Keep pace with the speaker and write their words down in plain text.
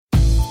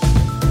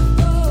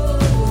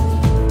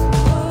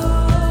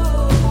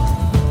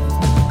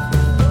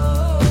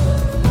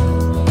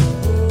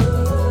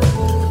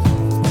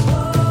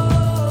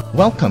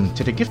Welcome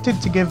to the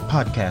Gifted to Give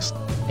podcast.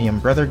 I am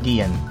Brother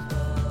Gian.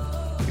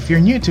 If you're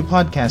new to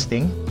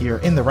podcasting, you're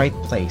in the right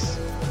place.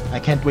 I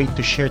can't wait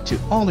to share to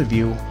all of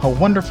you how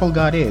wonderful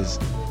God is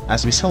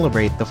as we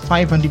celebrate the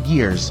 500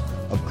 years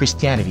of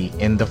Christianity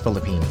in the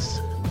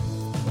Philippines.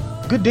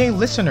 Good day,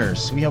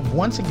 listeners. We have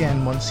once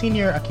again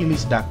Monsignor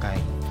Achilles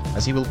Dakay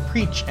as he will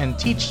preach and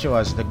teach to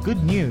us the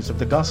good news of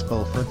the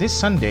gospel for this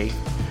Sunday,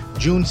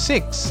 June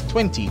 6,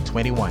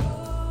 2021.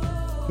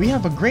 We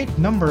have a great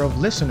number of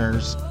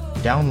listeners,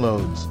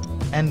 downloads,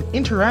 and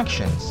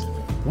interactions.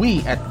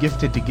 We at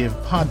Gifted to Give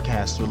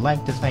podcast would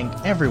like to thank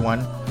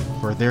everyone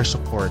for their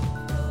support.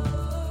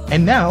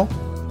 And now,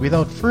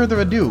 without further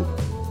ado,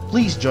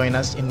 please join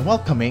us in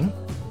welcoming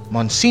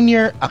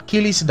Monsignor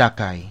Achilles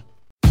Dakay.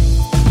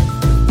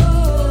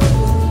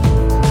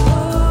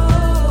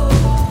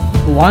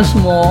 Once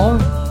more,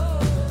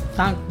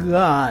 thank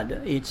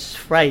God it's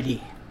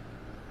Friday.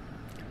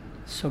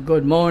 So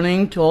good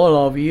morning to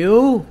all of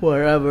you,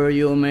 wherever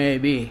you may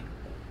be.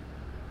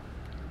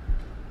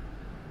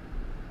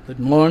 Good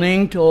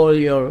morning to all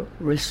your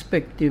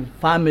respective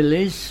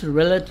families,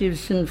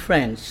 relatives, and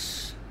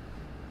friends.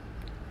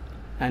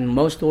 And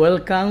most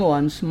welcome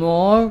once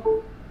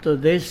more to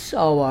this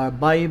our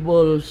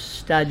Bible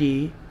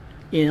study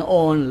in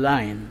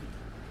online.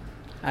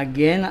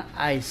 Again,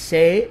 I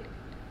say,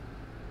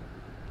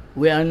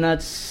 we are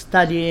not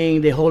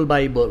studying the whole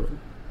Bible.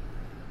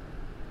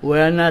 We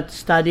are not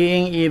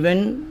studying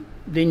even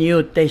the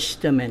New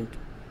Testament.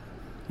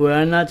 We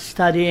are not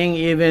studying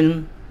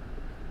even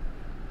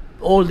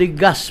all the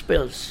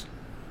Gospels,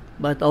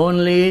 but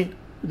only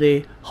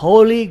the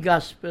Holy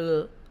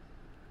Gospel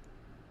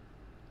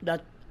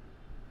that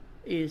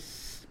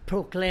is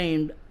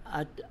proclaimed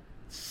at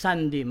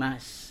Sunday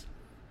Mass.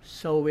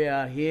 So we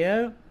are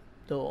here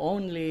to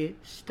only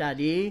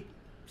study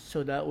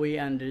so that we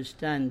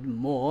understand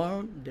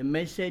more the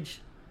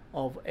message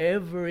of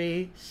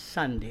every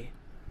Sunday.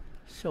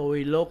 So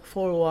we look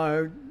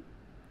forward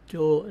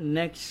to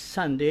next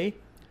Sunday,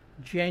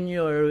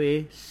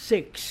 January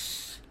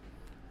 6th,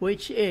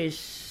 which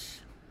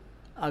is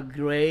a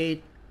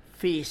great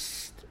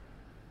feast.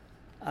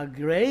 A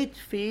great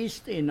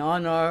feast in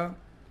honor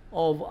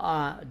of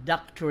a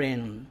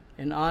doctrine,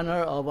 in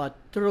honor of a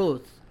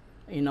truth,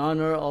 in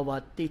honor of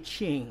a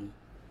teaching.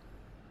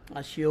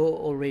 As you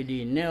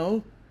already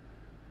know,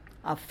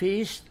 a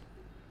feast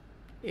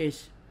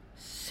is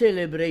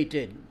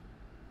celebrated,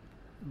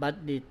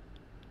 but the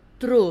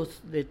truth,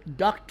 the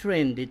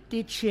doctrine, the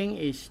teaching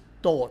is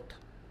taught.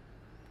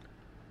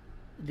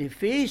 The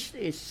feast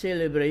is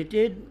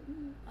celebrated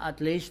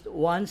at least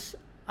once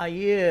a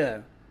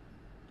year.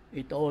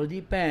 It all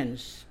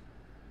depends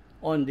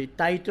on the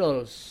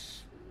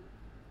titles,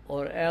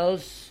 or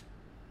else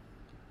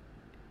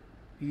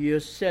you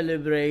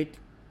celebrate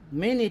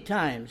many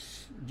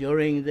times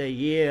during the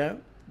year.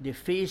 The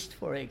feast,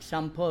 for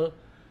example,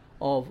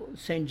 of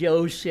St.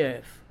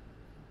 Joseph,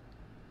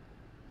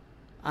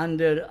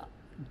 under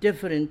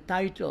different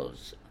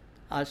titles.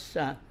 As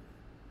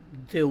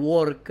the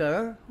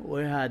worker,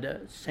 we had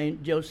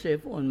St.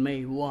 Joseph on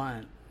May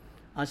 1.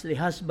 As the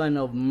husband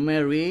of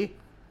Mary,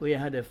 we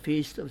had a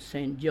feast of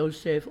St.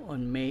 Joseph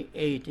on May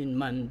 8 in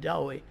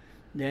Mandaue.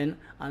 Then,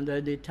 under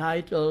the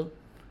title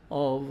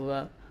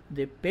of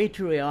the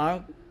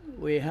patriarch,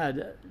 we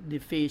had the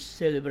feast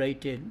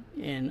celebrated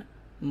in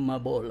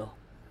Mabolo.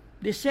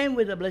 The same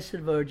with the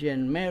Blessed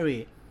Virgin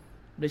Mary.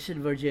 Blessed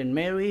Virgin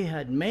Mary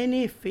had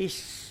many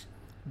feasts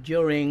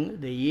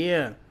during the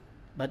year,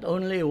 but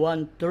only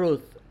one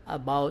truth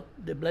about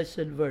the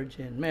Blessed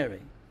Virgin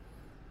Mary.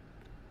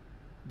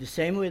 The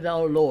same with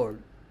our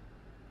Lord.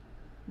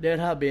 There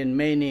have been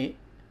many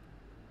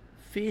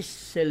feasts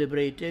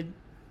celebrated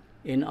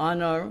in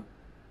honor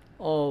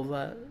of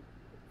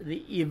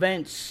the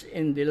events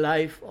in the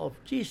life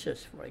of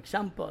Jesus. For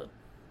example,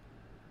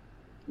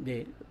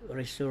 the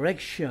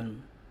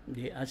resurrection,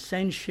 the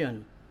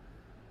ascension,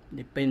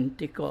 the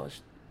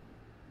Pentecost.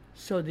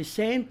 So the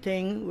same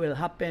thing will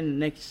happen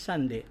next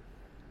Sunday.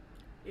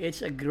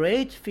 It's a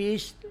great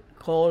feast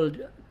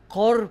called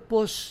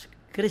Corpus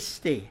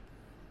Christi.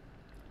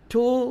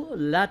 Two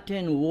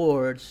Latin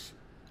words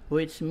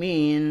which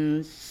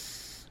mean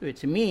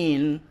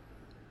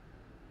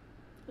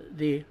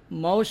the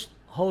most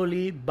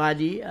holy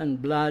body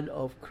and blood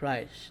of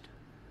Christ.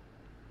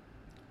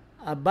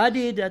 A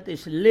body that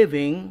is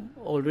living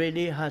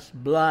already has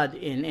blood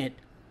in it,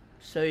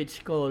 so it's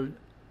called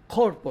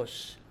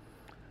corpus.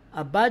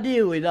 A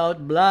body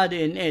without blood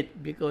in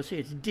it, because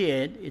it's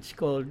dead, it's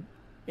called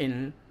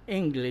in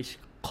English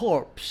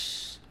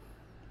corpse.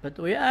 But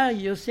we are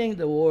using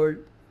the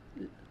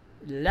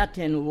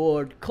Latin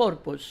word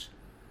corpus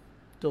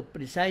to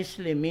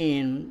precisely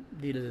mean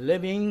the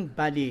living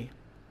body,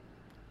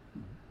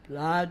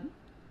 blood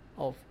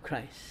of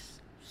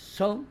Christ.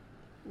 So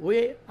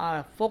we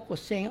are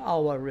focusing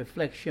our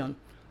reflection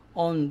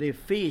on the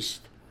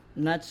feast,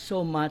 not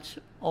so much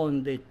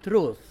on the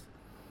truth.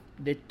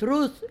 The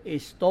truth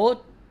is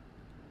taught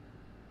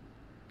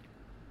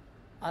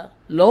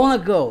long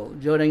ago,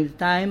 during the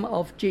time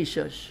of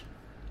Jesus.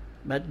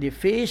 but the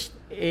feast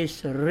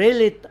is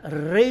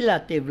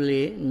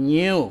relatively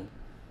new.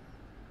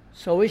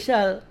 So we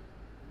shall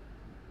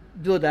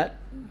do that.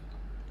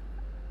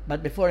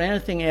 But before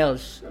anything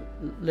else,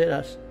 let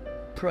us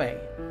pray.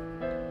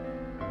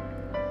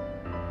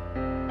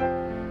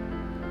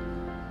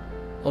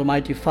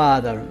 Almighty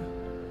Father,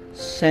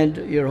 send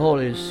your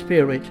Holy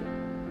Spirit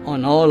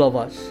on all of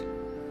us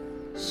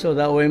so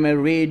that we may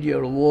read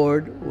your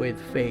word with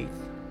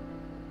faith,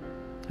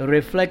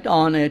 reflect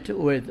on it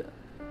with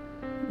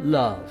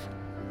love,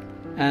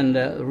 and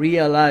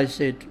realize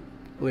it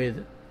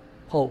with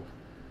hope,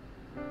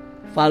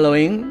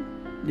 following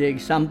the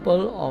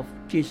example of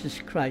Jesus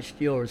Christ,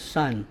 your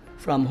Son,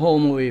 from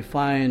whom we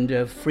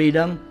find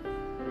freedom,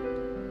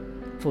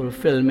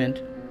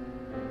 fulfillment,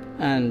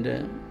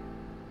 and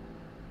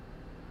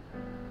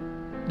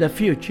the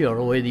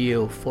future with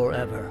you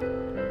forever.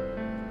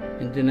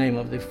 In the name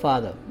of the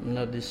Father, and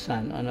of the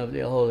Son, and of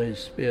the Holy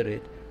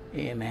Spirit.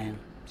 Amen.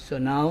 So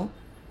now,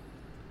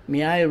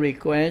 may I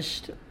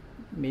request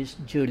Miss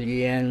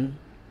Julienne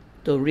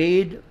to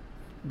read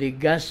the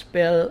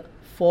Gospel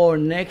for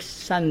next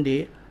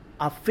Sunday,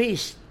 a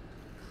feast,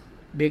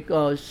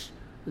 because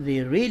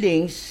the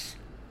readings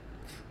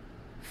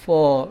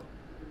for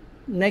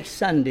next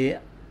Sunday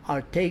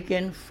are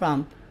taken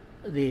from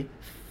the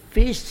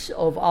feasts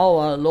of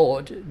our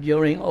Lord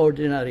during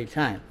ordinary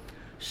time.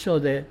 So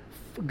the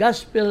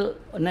Gospel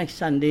next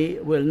Sunday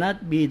will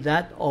not be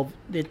that of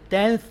the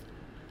 10th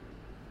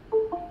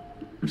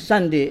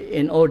Sunday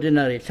in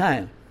ordinary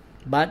time,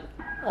 but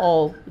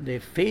of the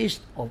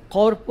feast of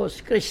Corpus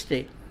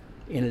Christi,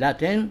 in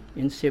Latin,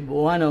 in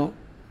Cebuano,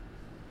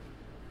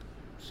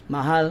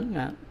 mahal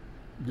nga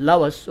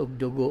lawas ug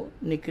dugo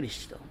ni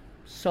Kristo.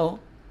 So,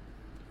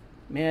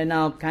 may I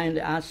now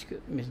kindly ask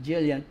Ms.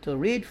 Jillian to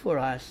read for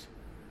us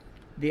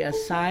the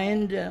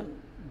assigned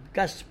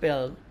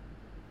Gospel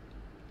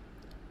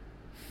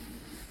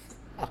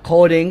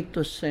according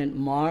to St.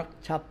 Mark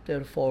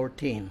chapter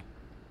 14.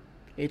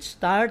 It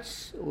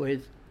starts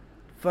with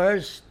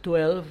verse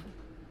 12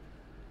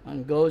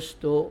 and goes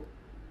to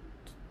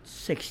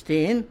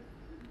 16,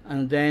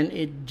 and then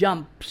it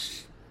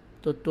jumps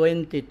to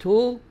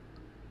 22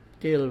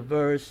 till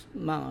verse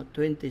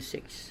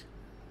 26.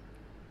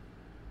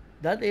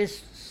 That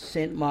is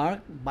St.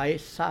 Mark by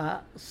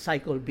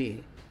cycle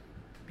B,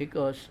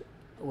 because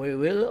we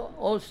will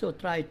also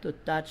try to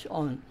touch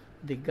on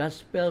the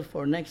Gospel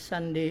for next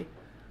Sunday,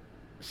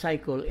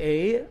 cycle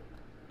A,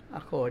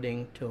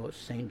 according to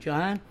St.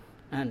 John,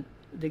 and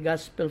the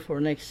Gospel for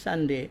next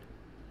Sunday,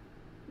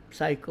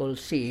 cycle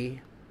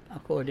C,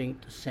 according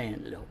to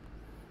St. Luke.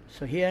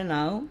 So here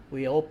now,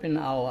 we open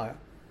our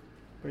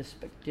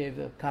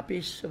respective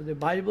copies of the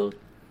Bible,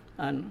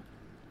 and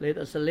let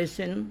us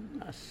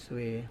listen as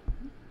we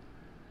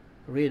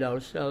read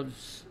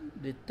ourselves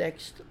the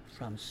text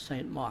from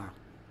St. Mark.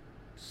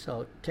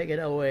 So take it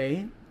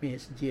away,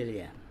 Miss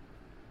Jillian.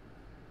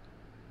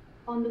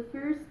 On the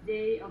first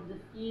day of the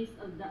Feast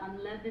of the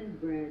Unleavened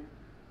Bread,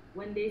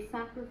 when they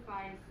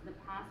sacrificed the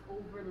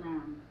Passover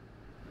lamb,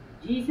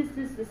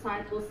 Jesus'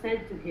 disciples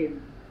said to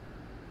him,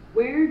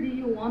 "Where do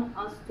you want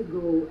us to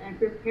go and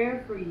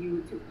prepare for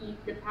you to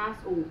eat the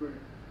Passover?"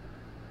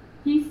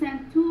 He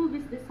sent two of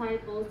his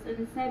disciples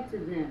and said to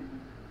them,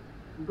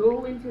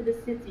 "Go into the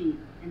city,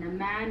 and a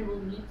man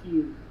will meet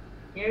you,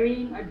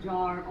 carrying a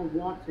jar of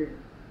water.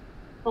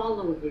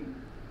 Follow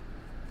him.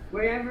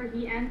 Wherever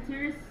he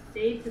enters,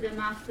 say to the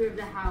master of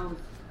the house,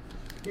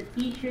 'The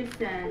teacher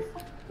says,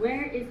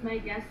 where is my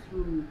guest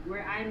room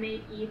where I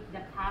may eat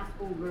the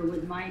Passover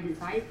with my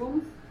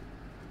disciples?'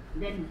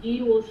 Then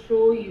he will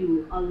show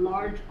you a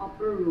large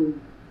upper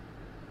room,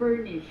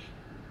 furnished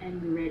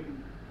and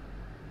ready.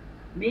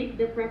 Make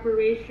the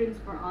preparations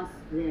for us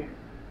there."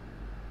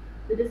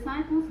 The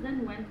disciples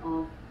then went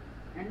off,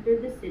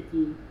 entered the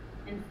city,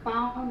 and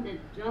found it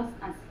just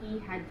as he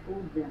had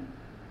told them,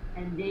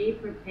 and they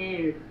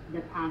prepared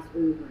the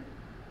Passover.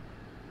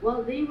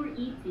 While they were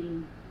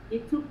eating, he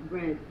took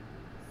bread,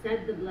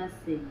 said the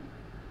blessing,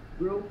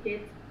 broke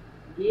it,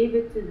 gave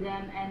it to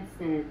them, and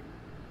said,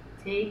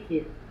 "Take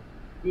it.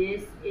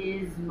 This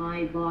is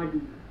my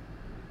body."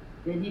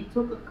 Then he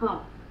took a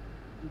cup,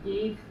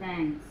 gave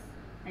thanks,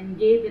 and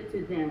gave it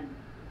to them,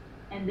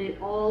 and they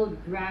all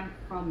drank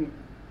from it.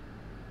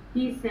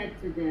 He said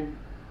to them,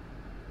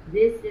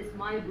 "This is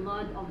my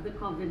blood of the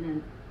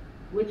covenant,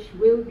 which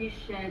will be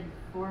shed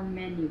for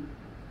many.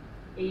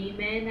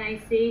 Amen, I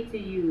say to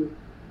you,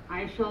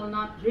 I shall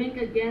not drink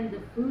again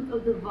the fruit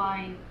of the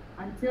vine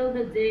until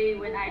the day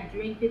when I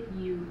drink it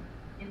new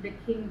in the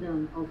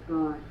kingdom of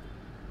God."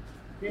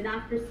 Then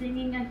after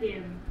singing a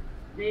hymn,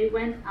 they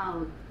went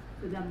out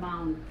to the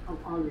Mount of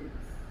Olives.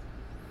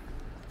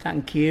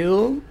 Thank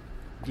you,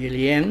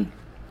 Jillian.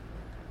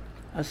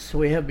 As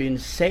we have been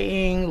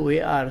saying, we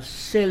are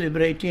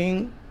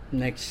celebrating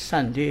next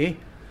Sunday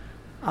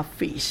a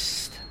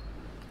feast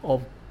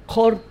of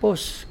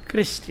Corpus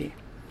Christi.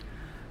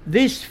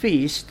 This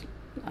feast,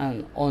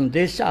 and on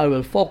this I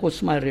will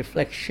focus my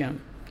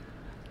reflection,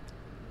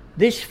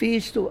 this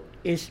feast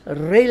is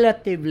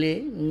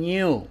relatively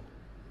new.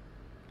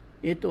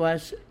 It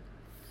was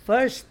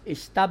first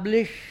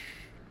established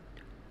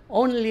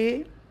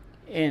only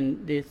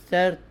in the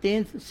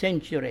 13th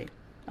century,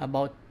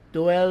 about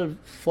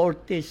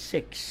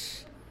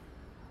 1246.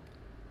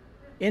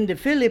 In the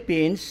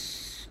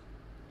Philippines,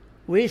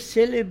 we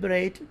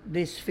celebrate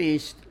this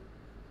feast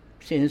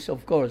since,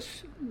 of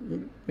course,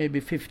 maybe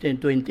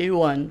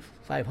 1521,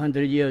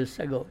 500 years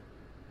ago.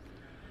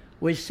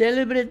 We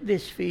celebrate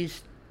this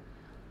feast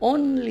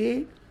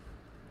only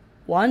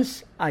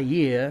once a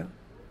year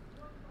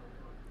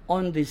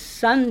on the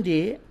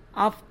Sunday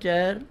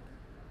after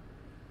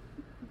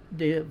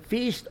the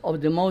Feast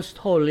of the Most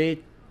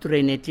Holy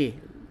Trinity,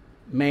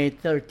 May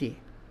 30.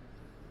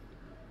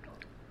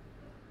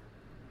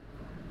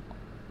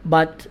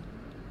 But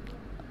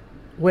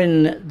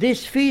when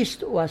this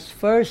feast was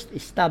first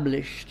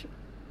established,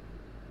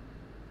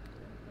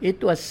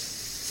 it was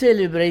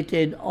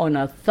celebrated on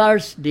a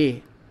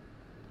Thursday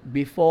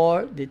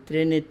before the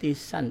Trinity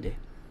Sunday.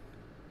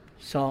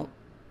 So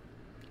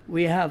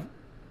we have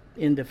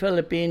in the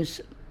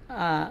Philippines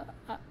an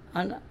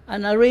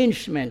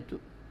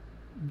arrangement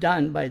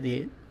done by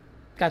the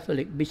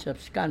Catholic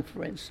Bishops'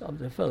 Conference of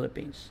the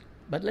Philippines.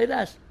 But let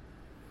us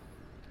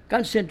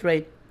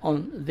concentrate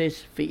on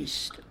this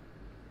feast.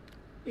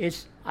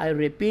 It's, I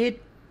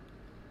repeat,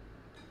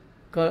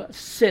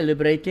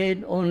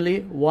 celebrated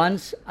only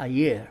once a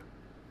year,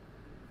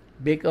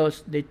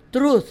 because the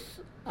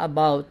truth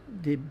about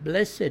the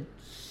Blessed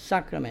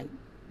Sacrament,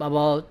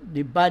 about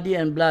the body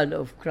and blood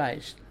of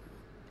Christ,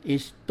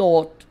 is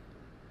taught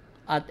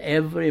at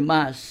every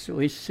Mass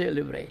we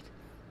celebrate.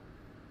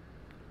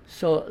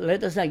 So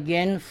let us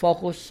again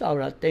focus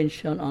our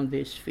attention on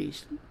this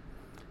feast.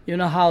 You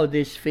know how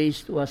this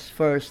feast was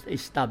first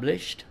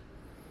established?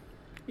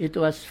 It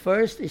was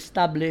first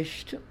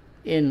established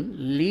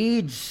in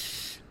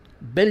Leeds,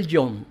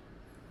 Belgium.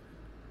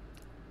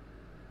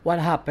 What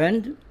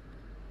happened?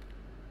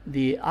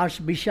 The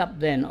Archbishop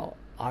then, or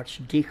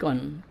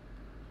Archdeacon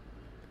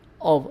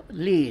of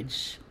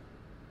Leeds,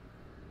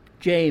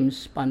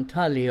 James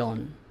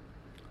Pantaleon,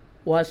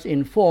 was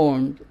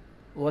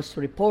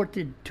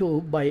reported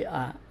to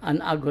by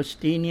an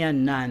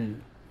Augustinian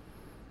nun.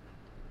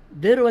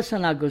 There was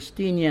an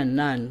Augustinian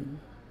nun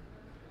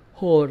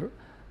who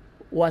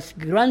was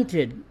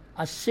granted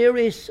a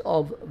series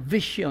of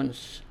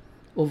visions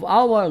of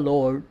our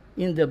Lord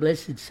in the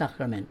Blessed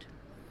Sacrament.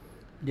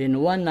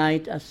 Then one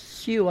night,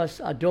 as she was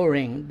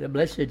adoring the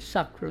Blessed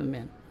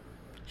Sacrament,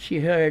 she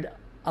heard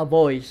a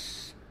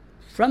voice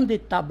from the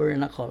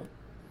tabernacle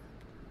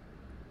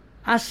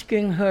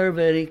asking her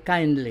very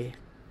kindly,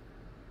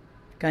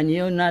 "Can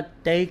you not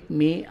take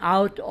me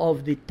out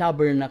of the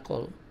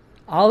tabernacle,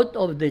 out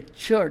of the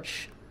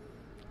church,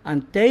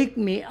 and take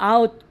me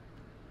out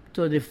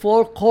to the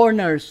four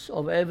corners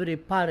of every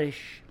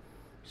parish,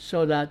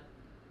 so that,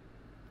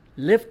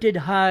 lifted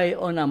high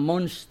on a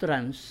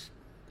monstrance,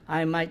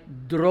 I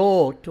might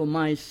draw to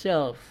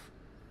myself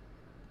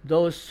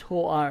those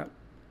who are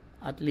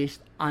at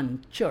least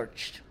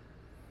unchurched,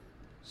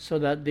 so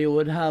that they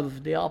would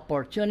have the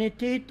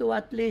opportunity to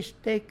at least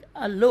take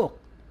a look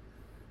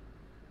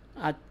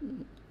at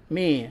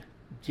me,"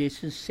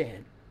 Jesus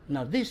said.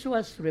 Now, this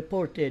was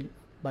reported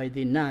by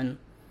the nun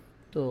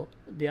to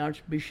the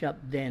Archbishop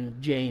then,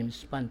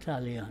 James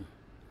Pantaleon.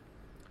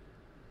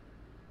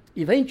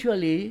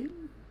 Eventually,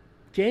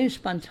 James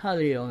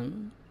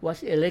Pantaleon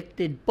was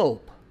elected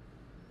Pope,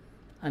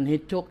 and he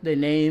took the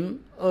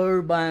name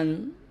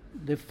Urban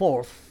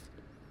IV.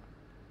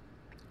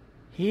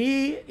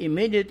 He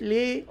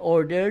immediately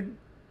ordered,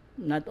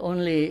 not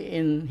only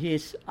in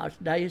his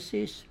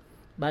archdiocese,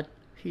 but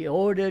he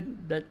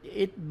ordered that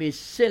it be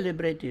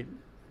celebrated,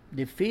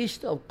 the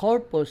Feast of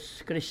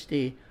Corpus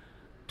Christi,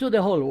 to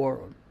the whole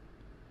world.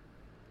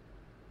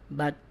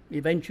 But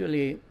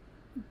eventually,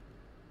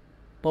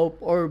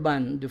 Pope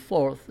Urban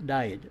IV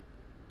died.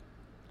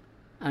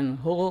 And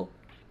who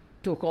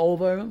took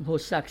over, who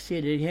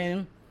succeeded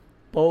him?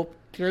 Pope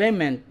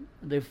Clement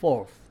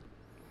IV.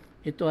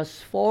 It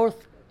was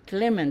fourth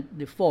Clement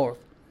IV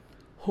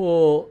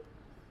who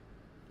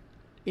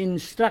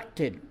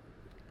instructed,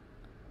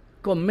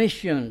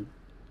 commissioned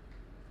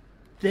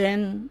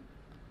then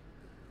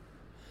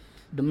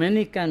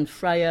Dominican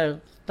Friar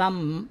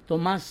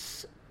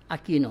Thomas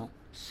Aquino,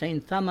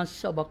 Saint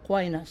Thomas of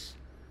Aquinas,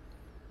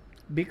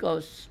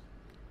 because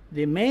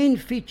the main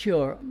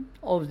feature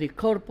of the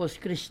Corpus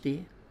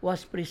Christi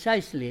was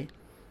precisely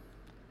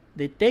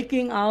the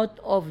taking out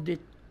of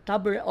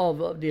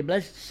the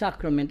Blessed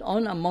Sacrament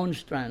on a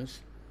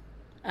monstrance,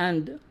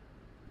 and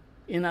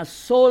in a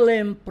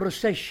solemn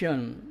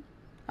procession,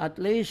 at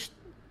least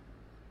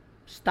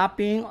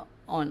stopping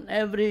on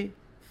every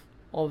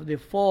of the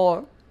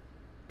four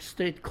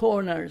street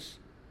corners.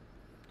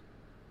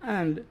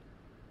 And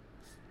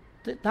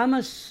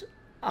Thomas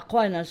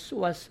Aquinas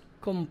was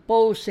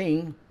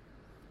composing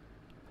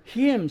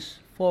hymns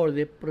for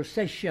the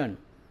procession,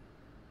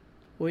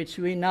 which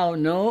we now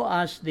know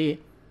as the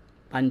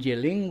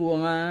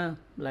Pangelingua,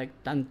 like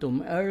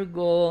Tantum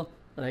Ergo,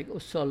 like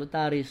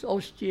Solitaris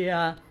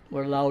Ostia,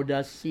 or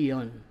Laudas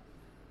Sion.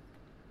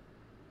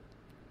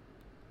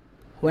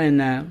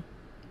 When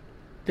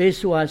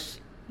this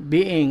was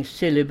being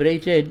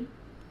celebrated,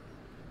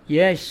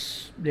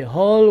 yes, the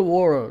whole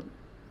world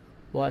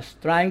was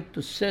trying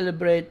to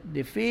celebrate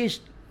the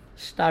feast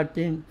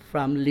starting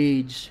from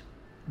Leeds,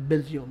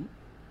 Belgium.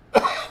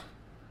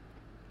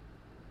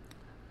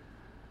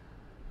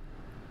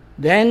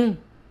 Then,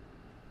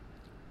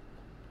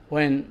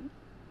 when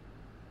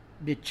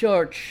the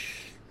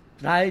church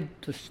tried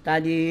to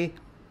study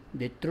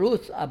the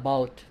truth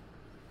about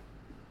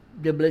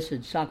the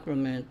Blessed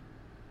Sacrament,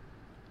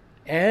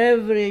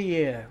 every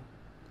year,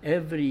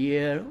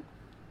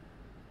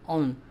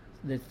 on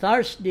the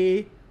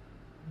Thursday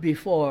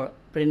before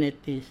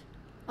Trinity,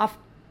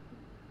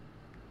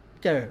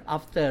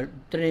 after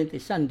Trinity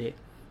Sunday,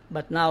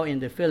 but now in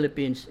the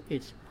Philippines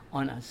it's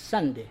on a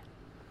Sunday.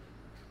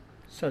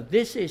 So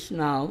this is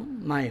now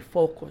my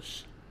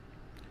focus.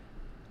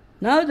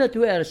 Now that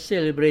we are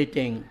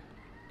celebrating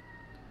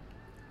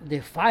the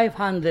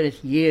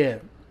 500th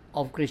year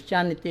of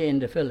Christianity in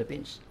the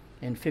Philippines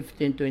in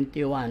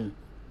 1521,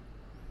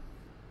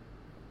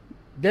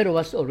 there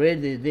was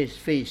already this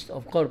feast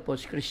of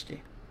Corpus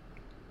Christi.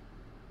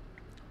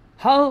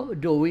 How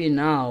do we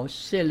now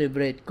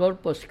celebrate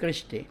Corpus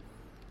Christi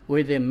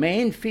with the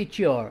main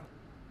feature,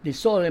 the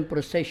solemn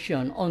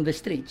procession on the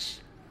streets,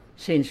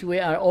 since we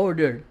are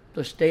ordered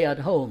to stay at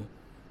home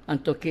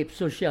and to keep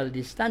social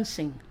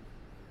distancing?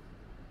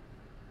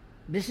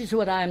 This is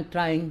what I am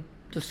trying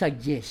to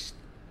suggest.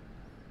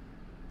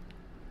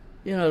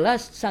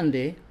 Last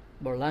Sunday,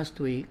 or last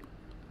week,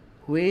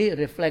 we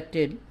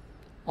reflected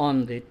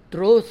on the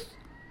truth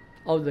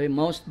of the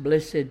Most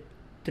Blessed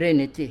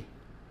Trinity.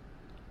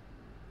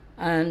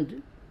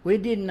 And we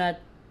did not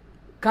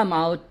come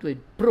out with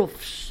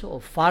proofs or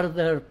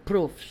further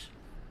proofs,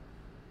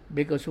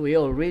 because we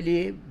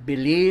already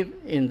believe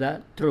in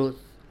that truth.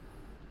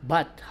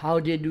 But how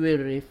did we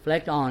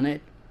reflect on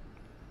it?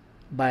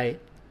 By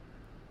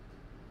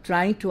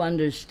trying to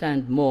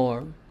understand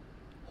more,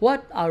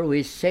 what are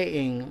we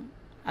saying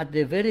at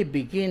the very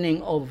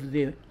beginning of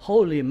the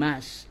Holy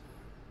Mass?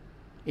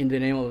 In the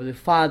name of the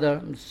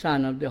Father, the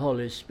Son, and the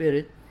Holy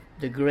Spirit,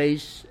 the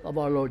grace of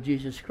our Lord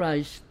Jesus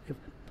Christ, the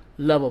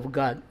love of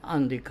God,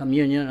 and the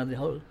communion of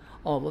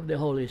the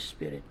Holy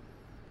Spirit.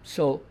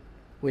 So,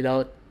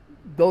 without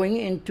going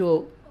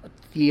into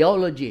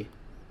theology,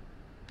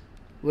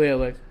 we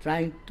were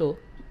trying to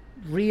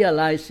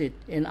realize it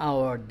in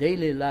our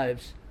daily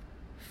lives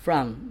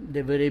from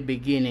the very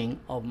beginning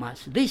of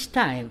Mass. This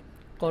time,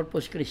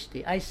 Corpus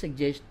Christi, I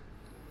suggest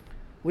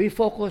we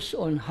focus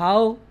on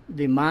how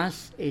the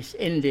Mass is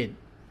ended.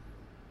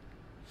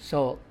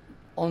 So,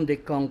 on the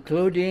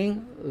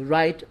concluding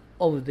rite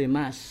of the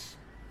Mass,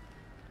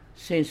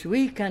 since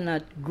we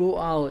cannot go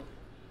out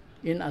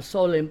in a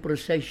solemn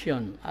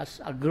procession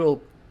as a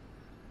group,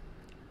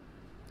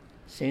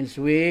 since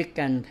we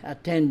can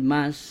attend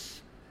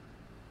Mass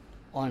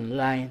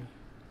online,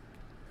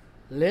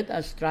 let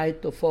us try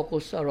to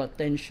focus our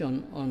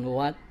attention on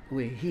what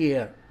we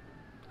hear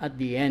at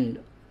the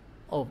end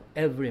of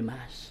every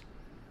Mass.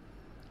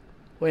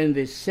 When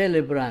the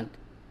celebrant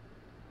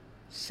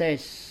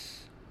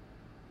says,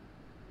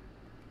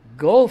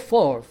 "Go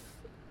forth,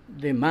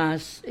 the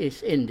Mass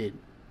is ended."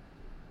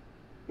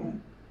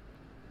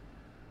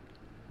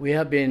 We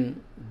have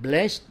been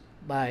blessed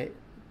by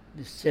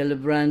the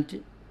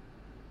celebrant,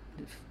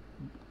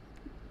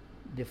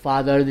 the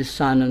Father, the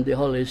Son, and the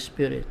Holy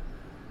Spirit.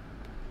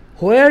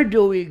 Where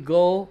do we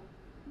go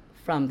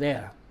from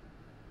there?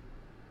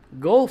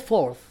 Go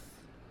forth.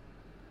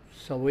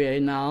 So we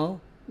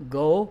now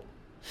go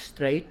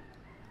straight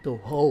to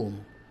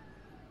home.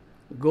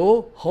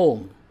 Go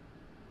home.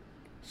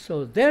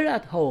 So there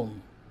at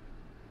home,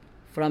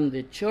 from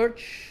the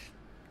church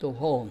to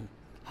home,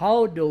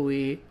 how do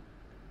we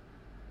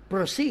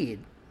proceed?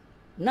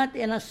 Not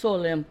in a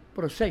solemn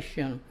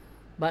procession,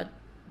 but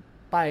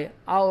by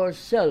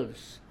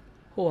ourselves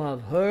who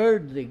have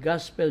heard the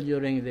gospel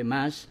during the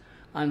Mass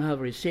and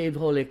have received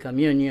Holy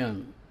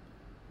Communion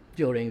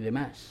during the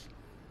Mass.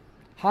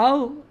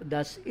 How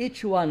does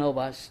each one of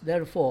us,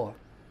 therefore,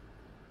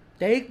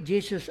 take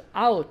Jesus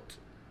out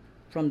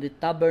from the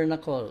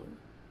tabernacle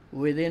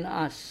within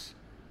us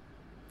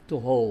to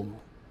home?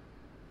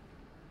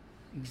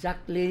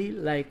 Exactly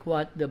like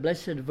what the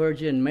Blessed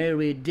Virgin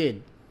Mary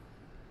did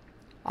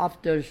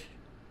after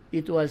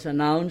it was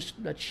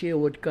announced that she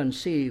would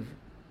conceive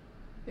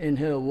in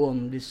her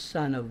womb the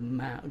Son of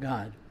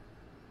God.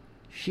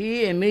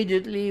 She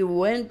immediately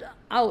went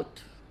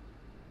out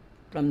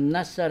from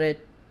Nazareth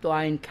to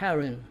Ain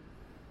Karen.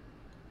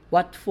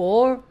 What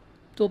for?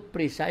 To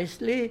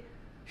precisely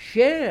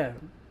share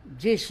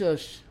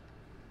Jesus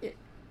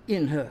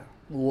in her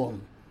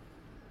womb.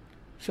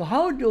 So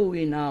how do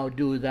we now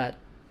do that?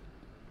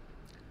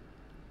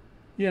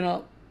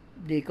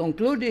 The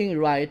concluding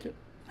rite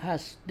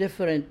has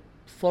different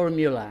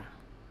formula.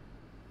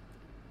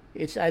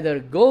 It's either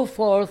go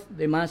forth,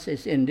 the Mass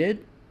is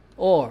ended,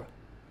 or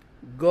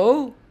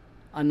go,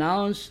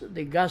 announce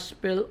the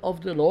gospel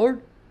of the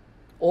Lord,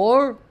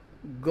 or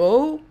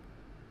go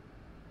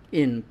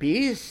in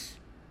peace,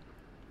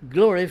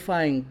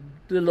 glorifying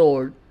the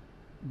Lord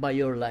by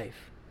your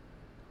life.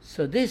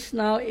 So this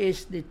now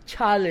is the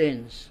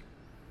challenge.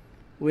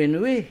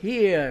 When we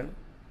hear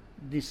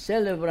the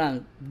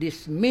celebrant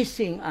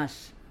dismissing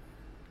us,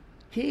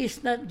 he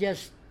is not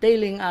just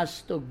telling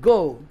us to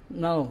go.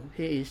 No,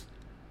 he is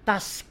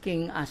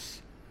tasking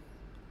us,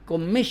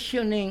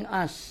 commissioning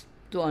us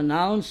to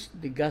announce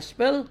the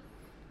gospel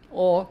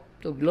or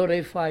to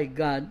glorify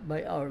God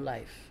by our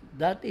life.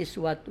 That is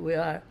what we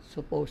are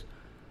supposed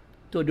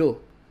to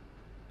do.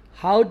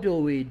 How do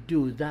we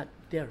do that,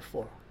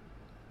 therefore?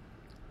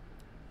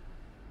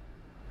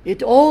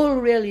 It all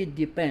really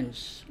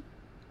depends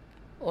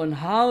on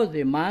how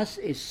the Mass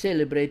is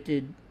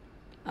celebrated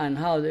and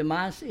how the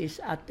Mass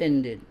is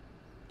attended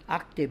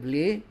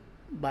actively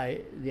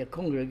by the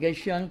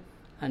congregation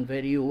and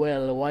very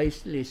well,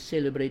 wisely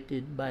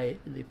celebrated by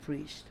the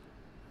priest.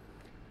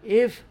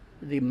 If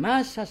the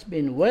Mass has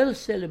been well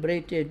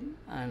celebrated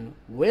and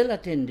well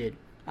attended,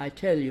 I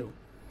tell you,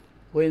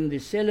 when the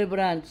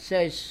celebrant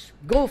says,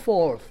 "Go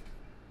forth,"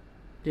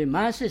 the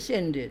Mass is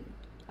ended.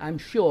 I'm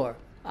sure,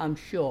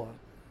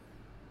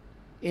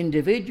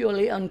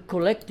 individually and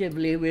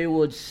collectively we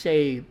would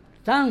say,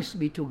 "Thanks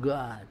be to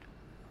God."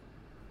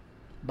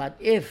 But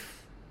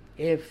if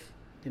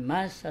the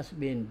Mass has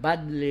been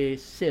badly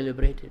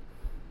celebrated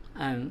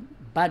and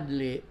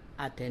badly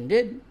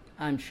attended,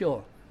 I'm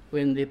sure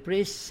when the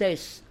priest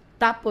says,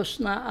 "Tapos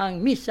na ang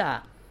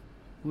misa,"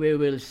 we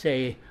will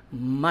say,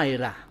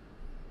 "Mayra."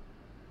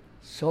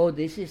 So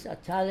this is a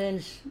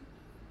challenge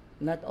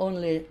not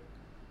only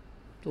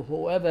to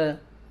whoever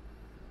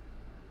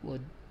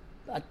would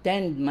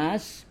attend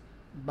Mass,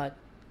 but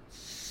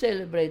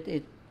celebrate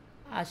it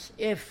as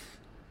if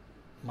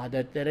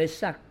Mother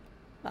Teresa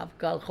of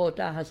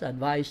Calcutta has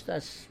advised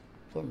us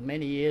for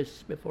many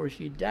years before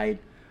she died.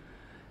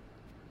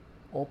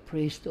 O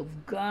priest of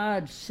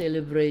God,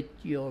 celebrate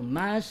your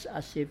Mass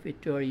as if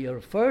it were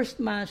your first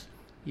Mass,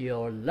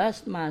 your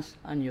last Mass,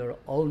 and your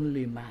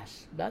only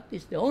Mass. That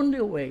is the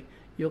only way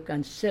you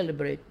can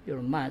celebrate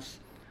your Mass.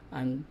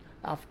 And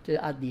at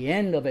the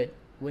end of it,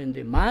 when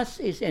the Mass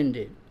is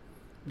ended,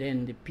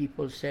 then the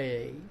people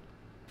say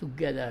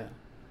together,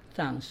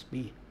 "Thanks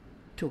be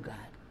to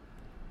God."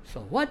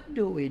 So what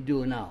do we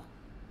do now?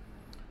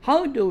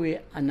 How do we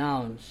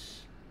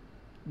announce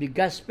the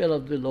gospel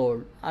of the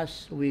Lord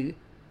as we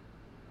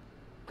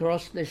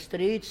cross the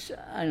streets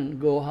and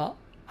go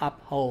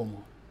up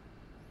home?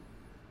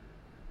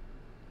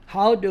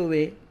 How do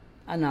we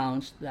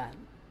announce that?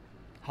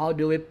 How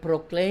do we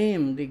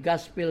proclaim the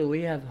gospel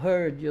we have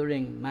heard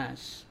during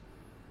Mass?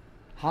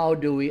 How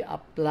do we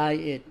apply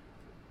it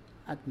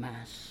at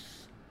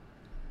Mass?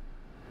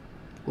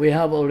 We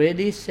have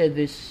already said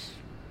this.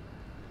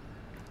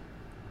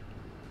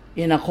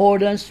 In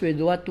accordance with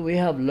what we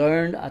have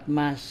learned at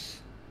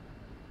Mass,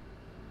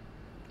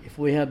 if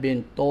we have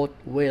been taught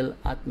well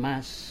at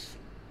Mass,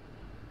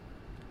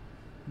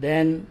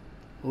 then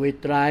we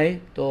try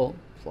to,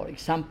 for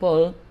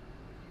example,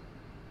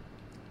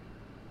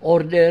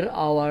 order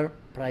our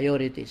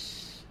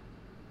priorities.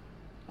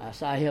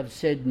 As I have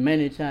said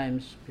many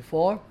times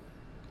before,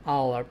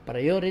 our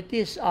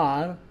priorities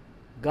are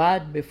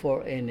God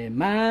before any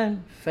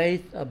man,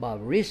 faith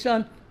above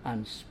reason,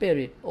 and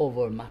spirit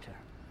over matter.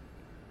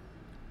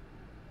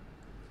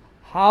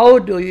 How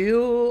do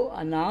you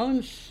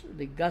announce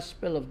the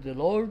gospel of the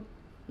Lord?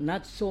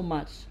 Not so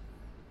much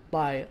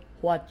by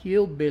what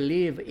you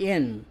believe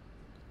in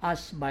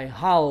as by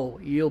how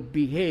you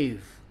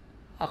behave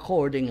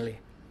accordingly.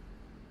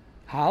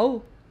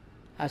 How?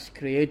 As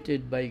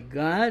created by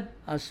God,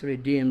 as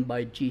redeemed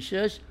by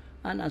Jesus,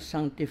 and as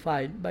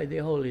sanctified by the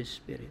Holy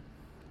Spirit.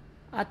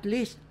 At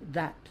least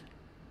that.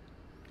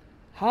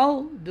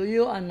 How do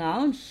you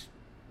announce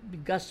the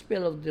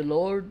gospel of the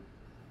Lord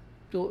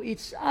to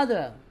each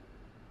other,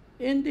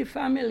 in the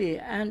family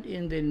and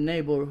in the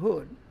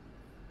neighborhood?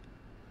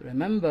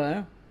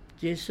 Remember,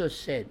 Jesus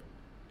said,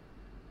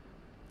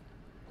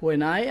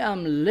 "When I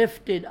am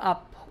lifted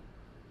up,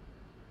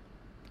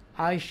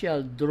 I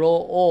shall draw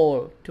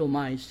all to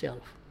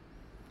myself."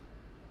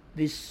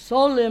 The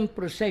solemn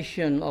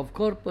procession of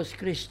Corpus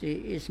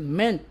Christi is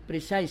meant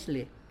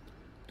precisely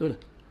to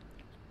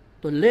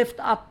lift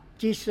up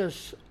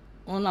Jesus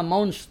on a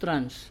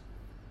monstrance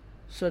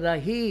so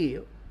that he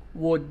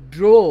would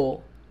draw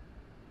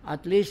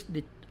at least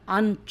the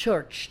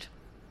unchurched,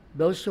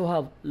 those who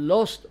have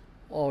lost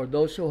or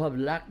those who have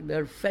lacked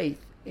their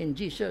faith in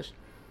Jesus,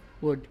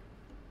 would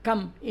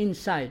come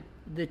inside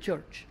the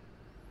church.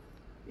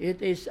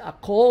 It is a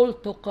call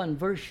to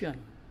conversion.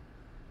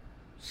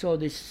 So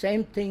the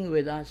same thing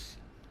with us.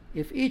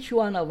 If each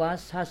one of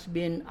us has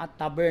been a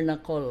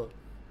tabernacle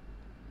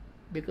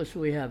because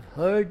we have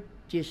heard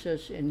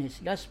Jesus in his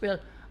gospel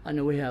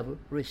and we have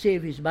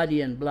received his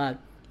body and blood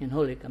in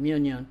Holy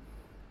Communion,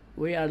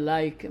 we are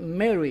like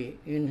Mary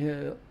in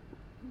her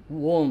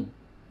womb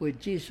with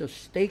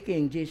Jesus,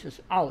 taking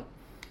Jesus out.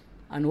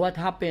 And what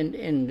happened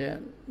in the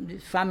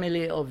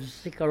family of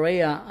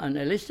Zechariah and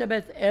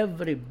Elizabeth?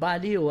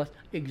 Everybody was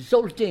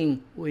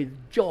exulting with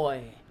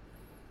joy.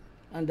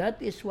 And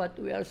that is what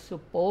we are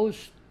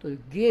supposed to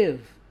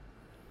give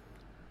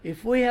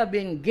If we have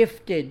been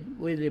gifted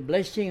with the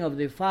blessing of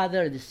the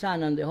Father, the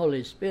Son, and the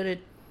Holy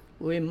Spirit,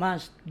 we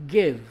must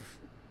give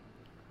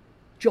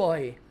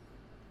joy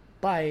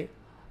by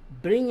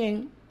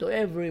bringing to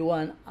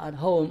everyone at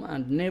home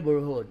and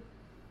neighborhood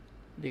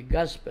the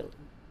gospel.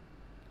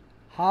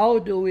 How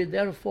do we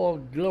therefore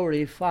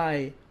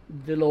glorify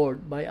the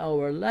Lord by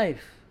our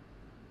life?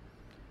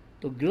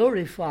 To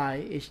glorify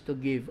is to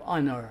give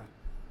honor.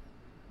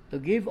 To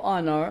give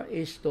honor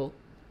is to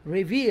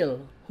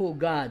reveal who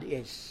God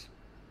is.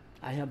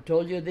 I have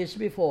told you this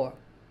before.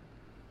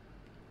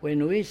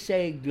 When we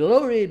say,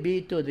 glory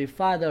be to the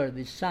Father,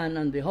 the Son,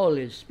 and the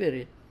Holy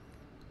Spirit,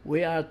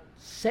 we are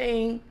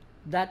saying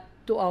that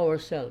to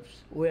ourselves.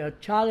 We are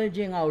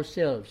challenging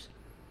ourselves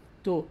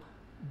to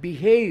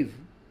behave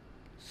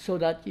so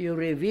that you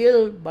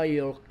reveal by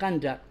your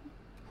conduct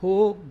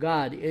who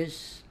God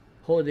is,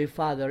 who the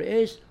Father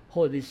is,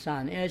 who the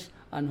Son is,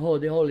 and who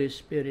the Holy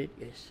Spirit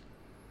is.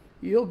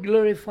 You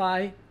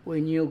glorify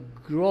when you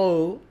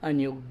grow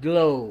and you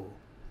glow.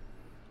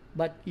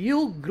 But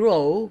you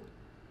grow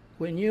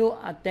when you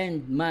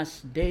attend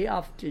Mass day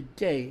after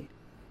day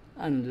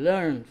and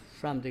learn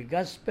from the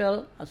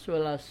gospel as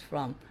well as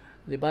from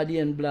the body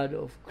and blood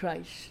of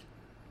Christ.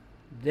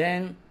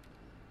 Then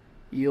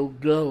you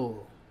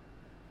glow.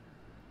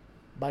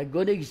 By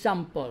good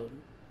example,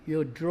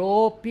 you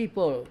draw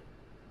people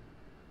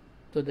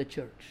to the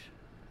church.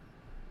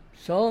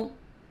 So,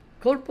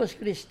 Corpus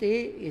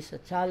Christi is a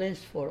challenge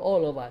for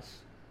all of us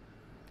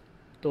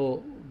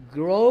to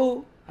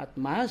grow at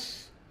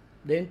Mass,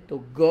 then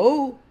to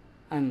go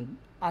and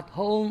at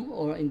home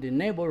or in the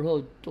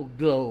neighborhood to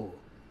glow.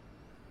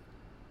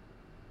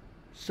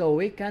 So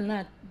we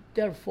cannot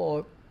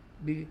therefore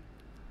be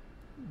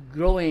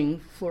growing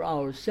for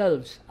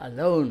ourselves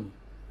alone.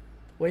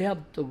 We have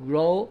to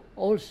grow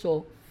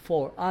also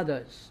for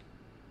others.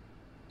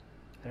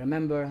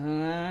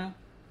 Remember,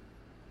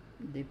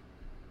 the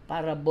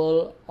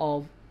parable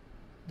of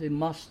the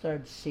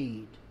mustard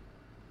seed.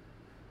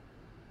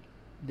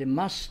 The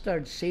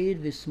mustard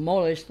seed, the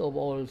smallest of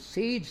all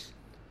seeds,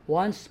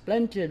 once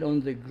planted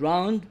on the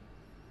ground,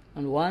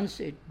 and once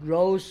it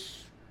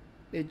grows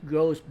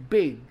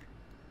big,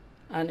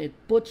 and it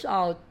puts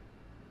out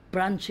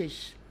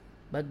branches.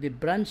 But the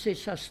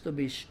branches has to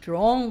be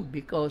strong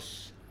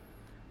because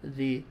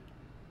the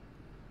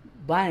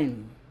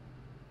vine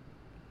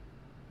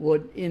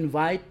would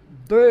invite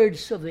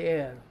birds of the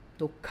air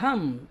to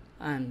come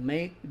and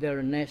make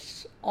their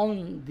nests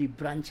on the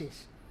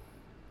branches.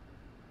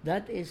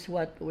 That is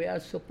what we are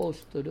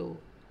supposed to do.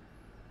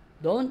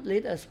 Don't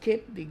let us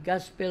keep the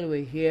gospel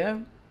we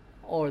hear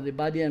or the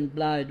body and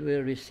blood we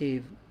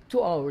receive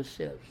to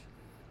ourselves.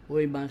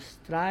 We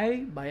must try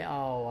by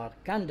our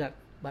conduct,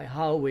 by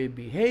how we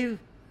behave,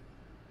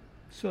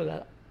 so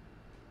that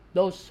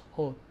those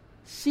who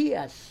see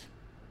us,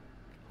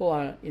 who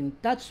are in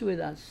touch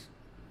with us,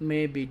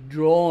 may be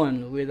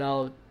drawn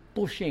without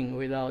pushing,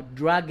 without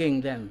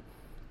dragging them,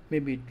 may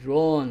be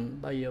drawn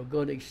by your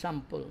good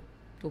example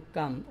to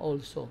come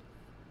also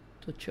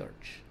to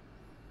church.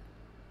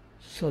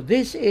 So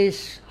this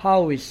is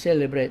how we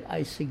celebrate,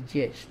 I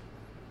suggest,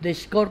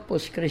 this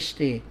Corpus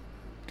Christi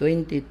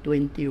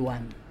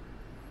 2021.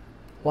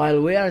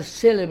 While we are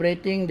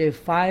celebrating the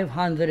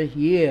 500th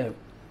year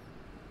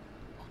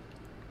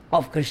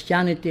of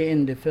Christianity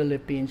in the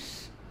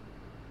Philippines,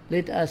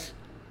 let us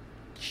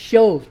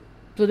show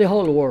to the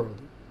whole world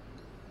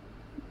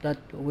that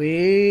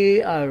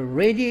we are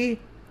ready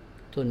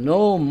to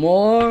know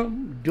more,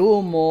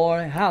 do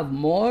more, have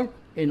more,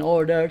 in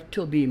order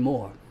to be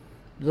more.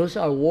 Those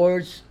are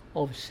words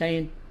of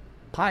Saint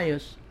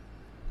Pius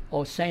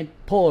or Saint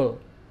Paul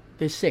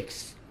VI,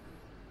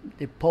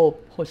 the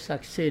Pope who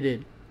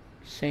succeeded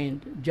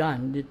Saint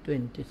John the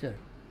 23rd.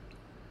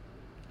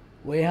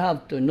 We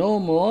have to know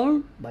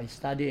more by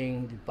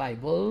studying the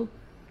Bible,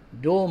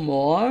 do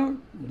more,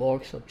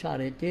 works of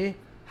charity,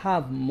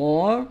 have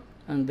more,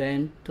 and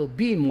then to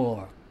be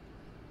more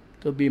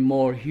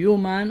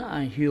human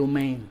and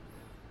humane,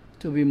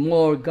 to be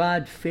more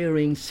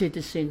God-fearing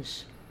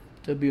citizens,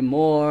 to be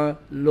more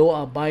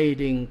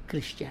law-abiding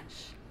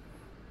Christians,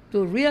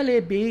 to really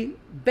be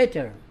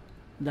better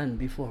than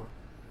before.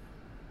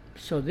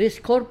 So this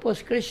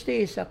Corpus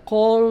Christi is a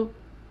call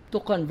to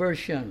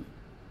conversion,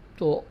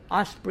 to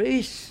us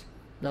priests,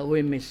 that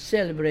we may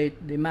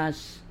celebrate the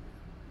Mass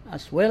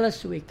as well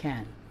as we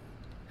can,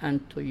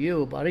 and to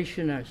you,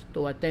 parishioners,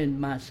 to attend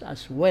Mass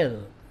as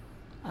well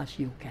as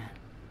you can.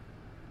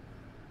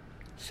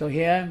 So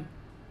here,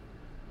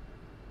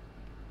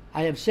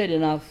 I have said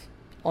enough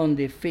on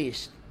the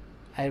feast.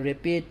 I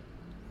repeat,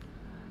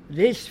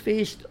 this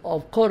feast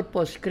of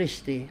Corpus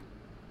Christi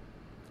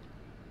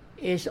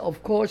is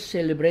of course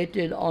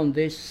celebrated on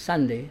this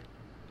Sunday,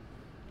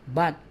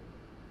 but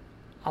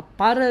a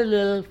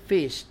parallel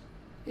feast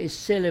is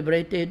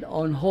celebrated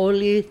on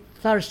Holy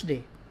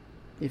Thursday,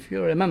 if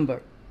you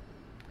remember.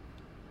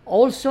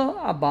 Also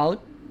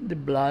about the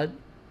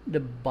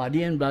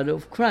body and blood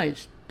of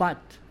Christ,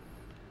 but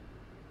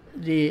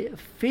the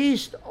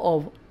feast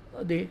of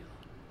the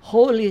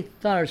Holy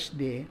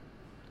Thursday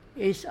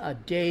is a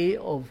day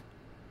of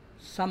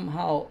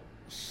somehow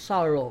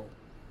sorrow.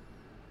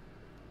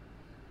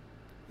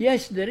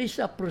 Yes, there is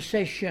a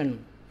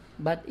procession,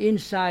 but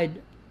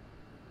inside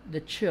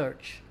the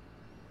church,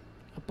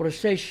 a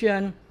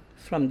procession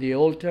from the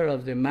altar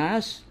of the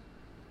Mass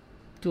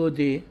to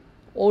the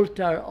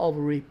altar of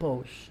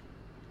repose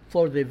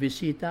for the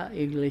Visita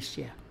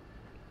Iglesia.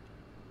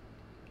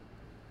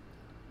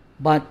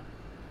 But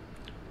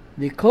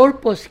the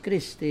Corpus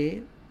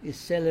Christi is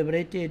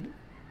celebrated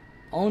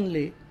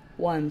only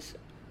once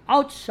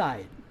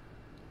outside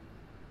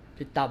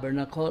the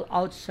tabernacle,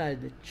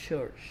 outside the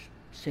church.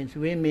 Since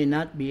we may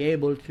not be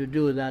able to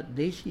do that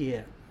this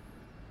year,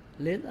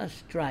 let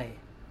us try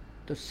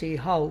to see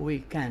how we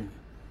can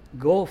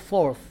go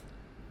forth.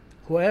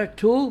 Where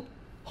to?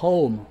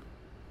 Home.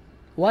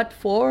 What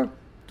for?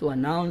 To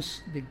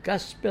announce the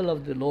gospel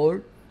of the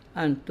Lord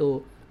and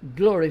to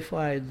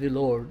glorify the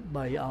Lord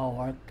by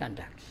our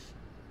conducts.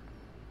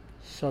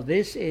 So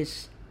this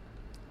is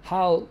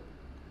how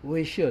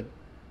we should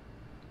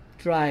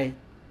try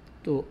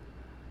to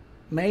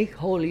make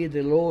holy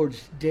the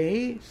Lord's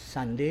Day,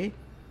 Sunday,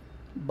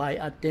 by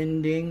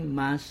attending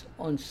Mass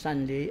on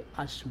Sunday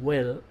as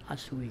well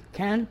as we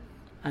can,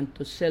 and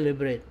to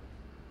celebrate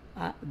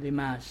the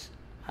Mass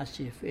as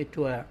if it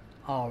were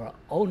our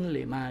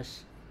only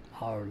Mass,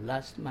 our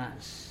last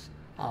Mass,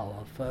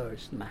 our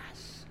first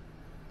Mass.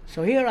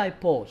 So here I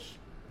pause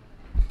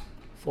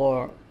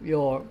for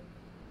your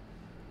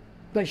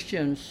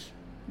questions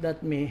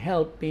that may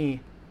help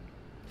me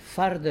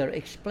further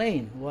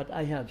explain what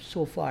I have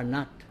so far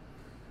not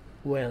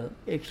well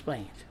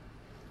explained.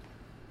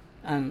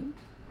 And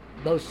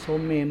those who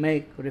may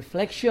make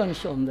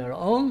reflections on their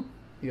own,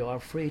 you are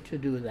free to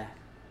do that.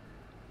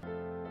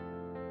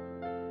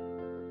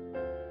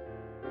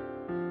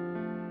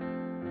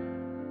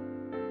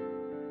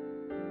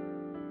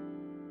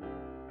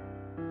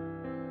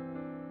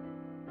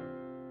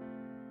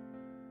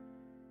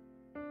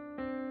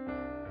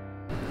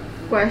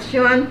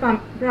 Question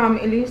from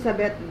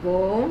Elizabeth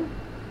Go.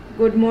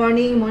 Good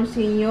morning,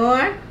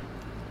 Monsignor.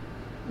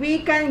 We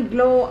can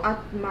glow at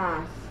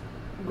Mass,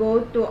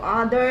 go to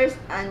others,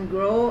 and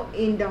grow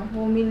in the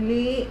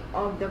homily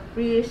of the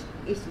priest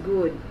is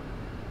good.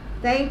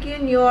 Thank you,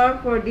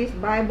 Nior, for this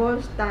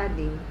Bible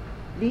study.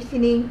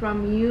 Listening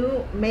from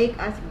you make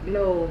us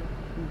glow,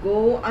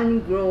 go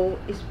and grow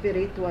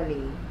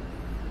spiritually.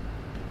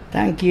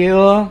 Thank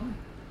you,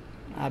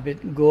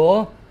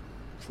 Abednego,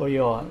 for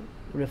your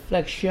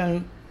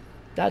reflection.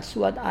 That's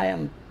what I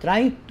am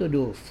trying to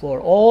do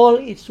for all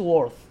it's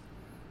worth.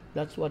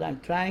 That's what I'm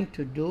trying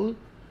to do,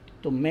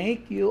 to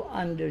make you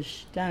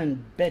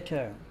understand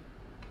better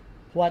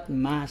what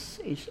Mass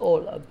is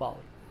all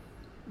about.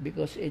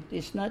 Because it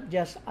is not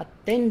just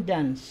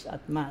attendance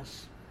at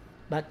Mass,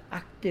 but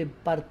active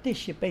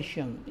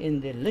participation in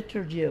the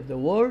liturgy of the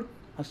Word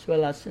as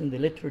well as in the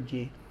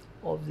liturgy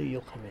of the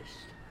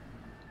Eucharist.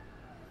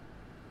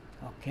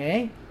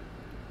 Okay?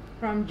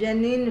 From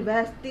Janine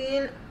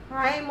Vestil.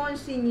 Hi,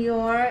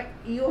 Monsignor.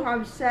 You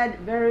have said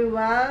very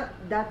well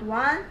that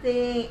one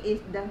thing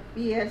is the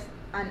feast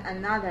and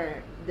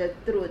another the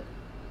truth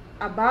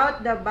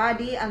about the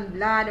body and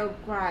blood of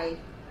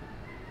Christ.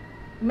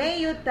 May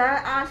you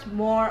tell us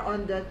more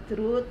on the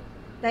truth?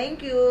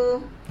 Thank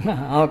you.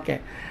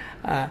 Okay.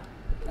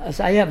 As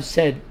I have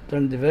said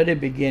from the very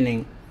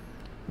beginning,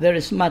 there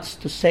is much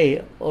to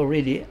say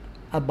already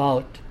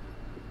about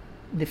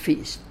the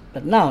feast.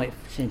 But now,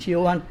 since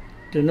you want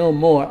to know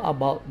more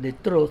about the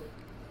truth,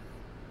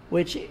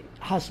 which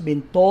has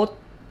been taught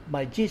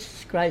by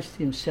Jesus Christ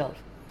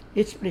himself,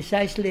 it's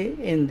precisely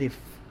in the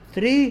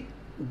three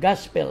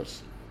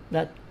Gospels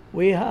that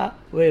we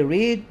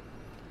read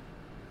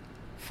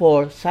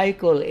for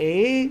cycle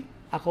A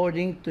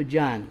according to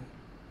John,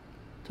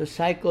 to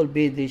cycle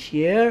B this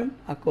year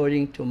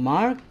according to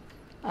Mark,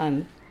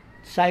 and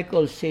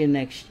cycle C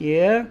next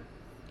year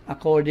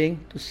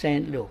according to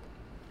St. Luke.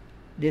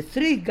 The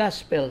three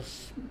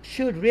Gospels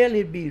should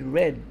really be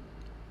read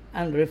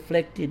and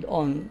reflected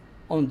on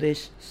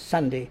this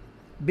Sunday,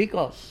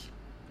 because,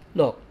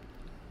 look,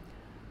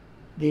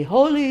 the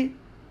holy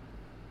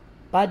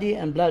body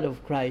and blood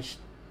of Christ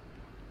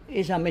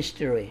is a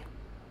mystery.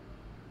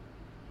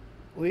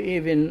 We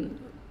even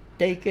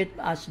take it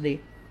as the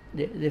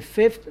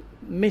fifth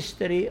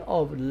mystery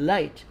of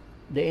light,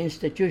 the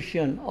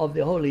institution of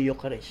the Holy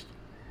Eucharist.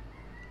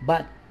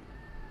 But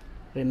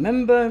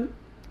remember,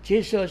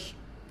 Jesus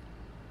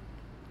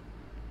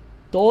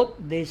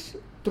taught this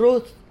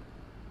truth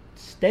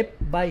step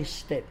by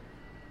step,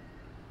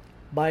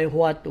 by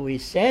what we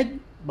said,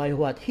 by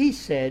what he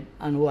said,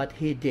 and what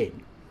he did.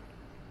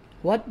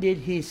 What did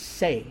he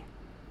say?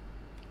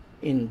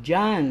 In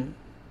John,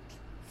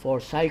 for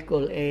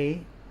cycle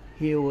A,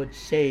 he would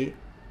say,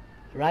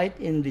 right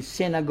in the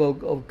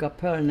synagogue of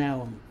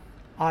Capernaum,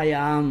 I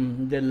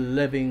am the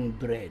living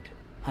bread,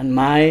 and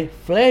my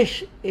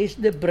flesh is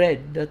the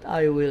bread that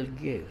I will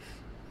give.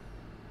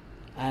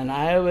 And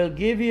I will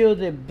give you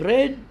the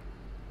bread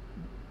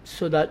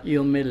so that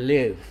you may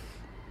live.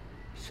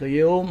 So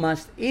you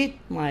must eat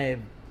my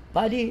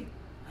body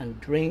and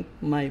drink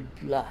my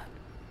blood.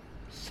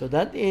 So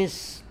that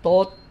is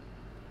taught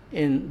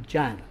in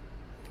John.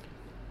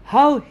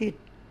 How he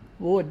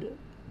would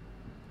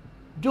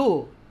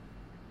do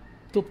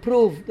to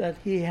prove that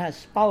he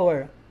has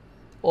power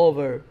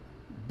over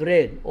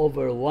bread,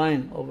 over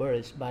wine, over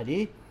his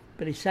body,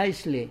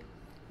 precisely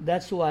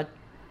that's what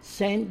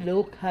St.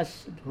 Luke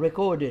has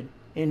recorded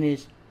in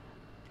his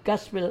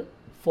Gospel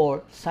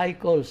for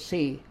Cycle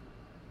C,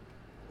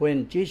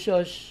 when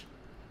Jesus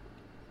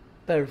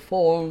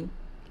performed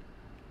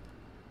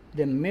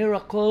the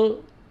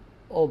miracle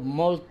of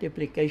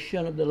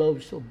multiplication of the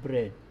loaves of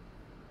bread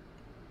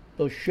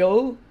to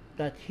show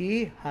that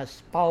he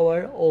has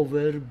power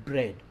over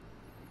bread,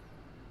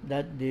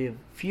 that the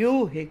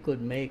few he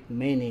could make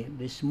many,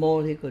 the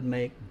small he could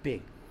make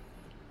big.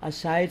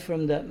 Aside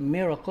from that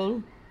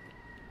miracle,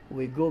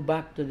 we go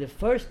back to the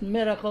first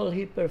miracle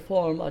he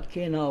performed at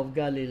Cana of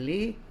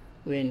Galilee,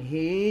 when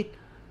he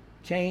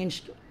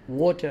changed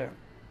water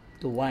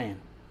to wine,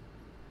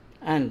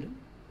 and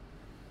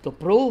to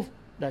prove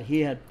that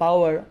he had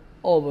power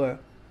over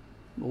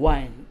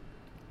wine.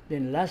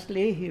 Then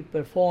lastly, he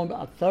performed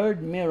a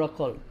third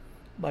miracle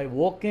by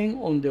walking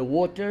on the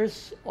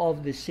waters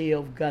of the Sea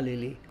of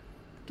Galilee,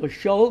 to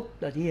show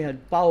that he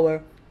had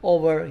power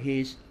over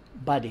his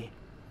body.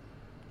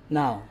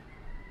 Now,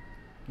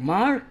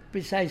 Mark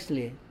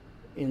precisely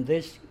in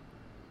this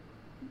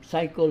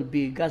Cycle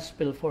B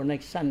Gospel for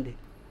next Sunday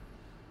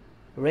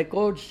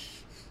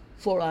records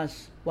for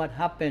us what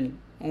happened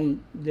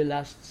on the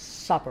Last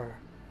Supper.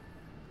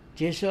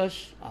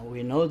 Jesus,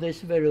 we know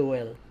this very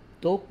well,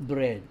 took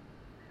bread,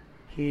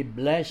 he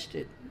blessed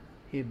it,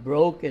 he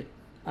broke it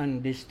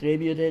and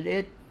distributed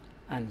it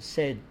and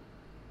said,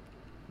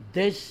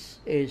 "This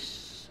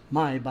is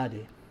my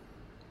body."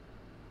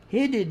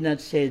 He did not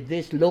say,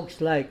 "This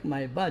looks like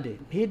my body."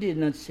 He did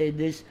not say,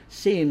 "This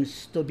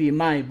seems to be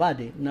my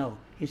body." No,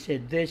 he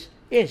said, "This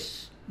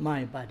is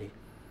my body."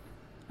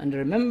 And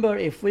remember,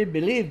 if we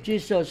believe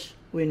Jesus,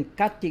 when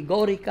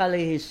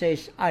categorically he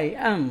says, "I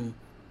am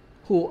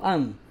who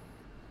am.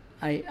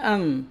 I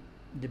am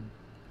the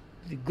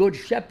good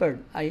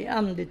shepherd. I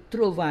am the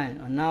true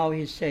vine." And now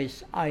he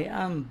says, "I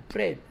am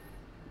bread."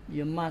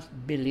 You must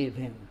believe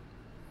him,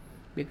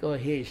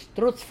 because he is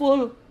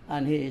truthful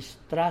and he is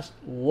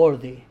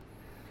trustworthy.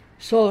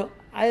 So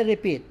I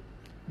repeat,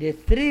 the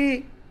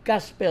three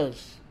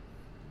Gospels,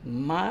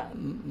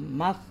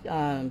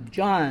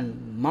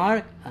 John,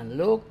 Mark, and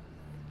Luke,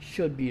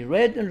 should be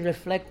read and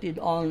reflected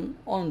on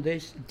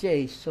this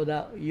day, so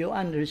that you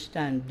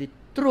understand the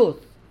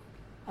truth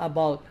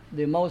about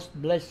the most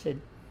blessed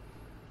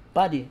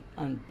body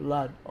and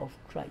blood of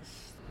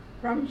Christ.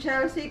 From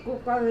Chelsea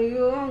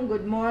Cucaliung,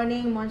 good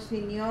morning,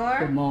 Monsignor.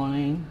 Good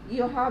morning.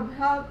 You have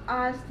helped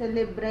us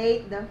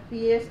celebrate the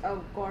Feast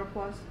of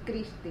Corpus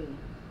Christi.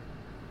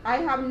 I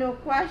have no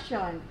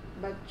question,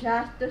 but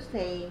just to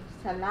say,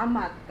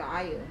 salamat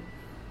kaayo.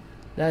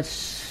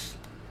 That's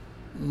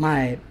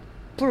my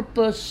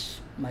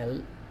purpose,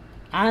 my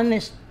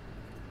honest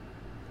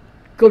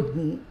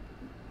goodness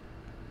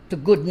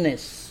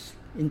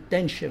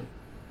intention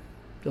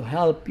to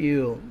help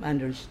you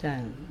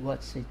understand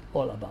what's it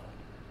all about.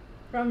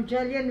 From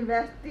Jillian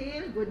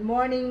Vestil, good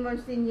morning,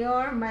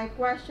 Monsignor. My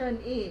question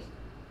is,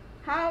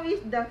 how is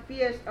the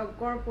Feast of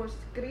Corpus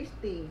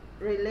Christi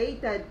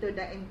related to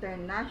the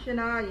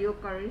International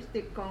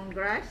Eucharistic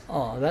Congress?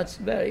 Oh, that's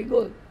very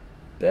good.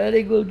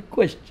 Very good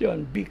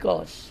question,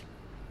 because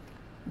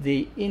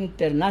the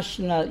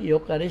International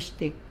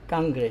Eucharistic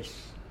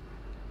Congress,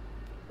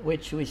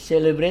 which we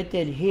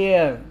celebrated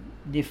here,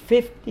 the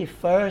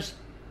 51st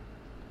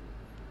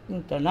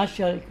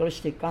International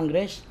Eucharistic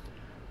Congress,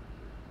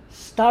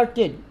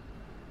 started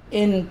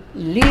in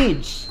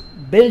Leeds,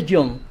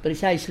 Belgium,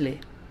 precisely.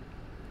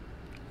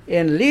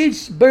 In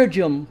Leeds,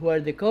 Belgium,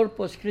 where the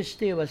Corpus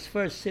Christi was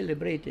first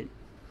celebrated,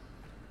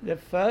 the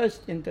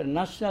first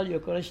International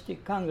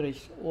Eucharistic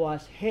Congress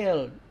was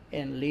held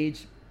in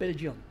Leeds,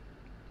 Belgium.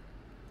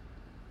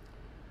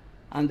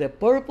 And the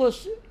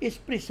purpose is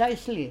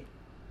precisely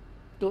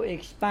to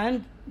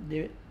expand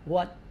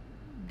what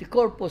the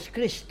Corpus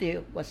Christi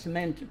was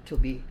meant to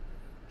be,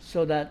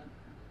 so that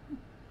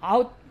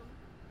out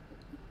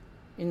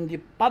in the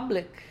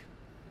public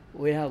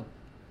we have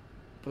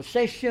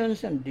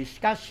processions and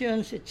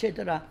discussions,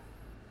 etc.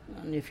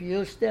 And if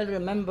you still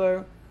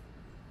remember,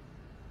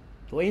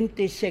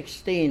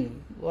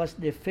 2016 was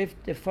the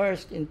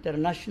 51st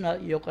International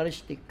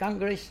Eucharistic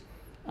Congress,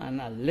 and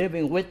a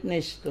living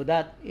witness to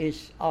that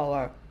is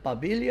our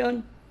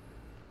pavilion.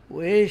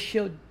 We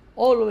should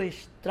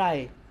always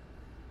try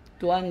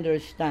to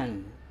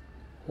understand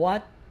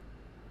what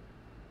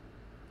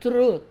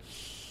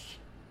truths,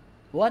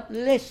 what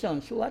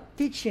lessons, what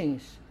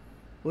teachings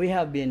we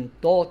have been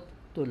taught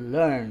to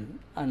learn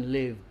and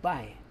live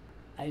by.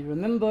 I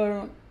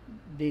remember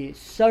the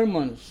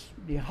sermons,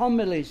 the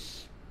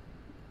homilies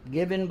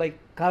given by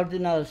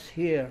cardinals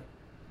here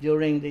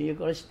during the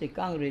Eucharistic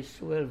Congress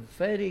were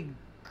very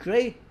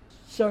great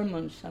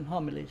sermons and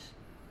homilies.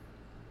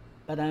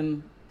 But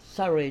I'm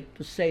sorry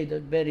to say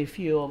that very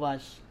few of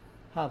us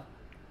have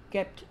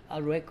kept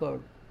a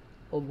record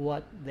of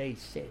what they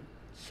said.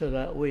 so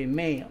that we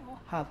may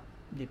have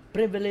the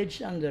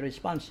privilege and the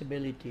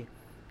responsibility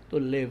to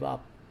live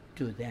up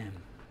to them.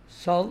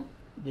 So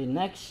the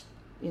next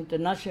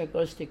International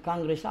Eucharistic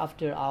Congress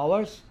after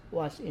ours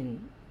was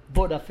in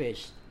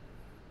Budapest,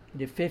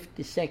 the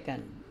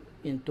 52nd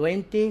in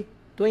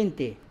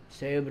 2020.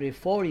 So every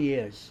 4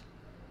 years,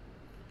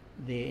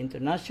 the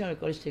International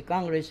Eucharistic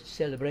Congress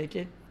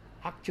celebrated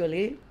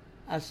actually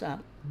as a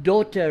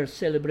daughter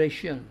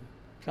celebration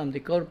from the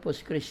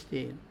Corpus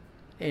Christi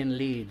in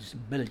Leeds,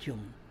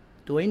 Belgium,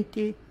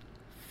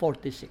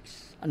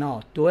 1246, and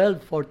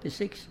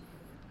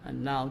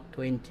now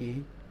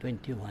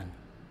 2021.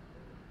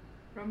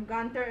 From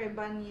Gunter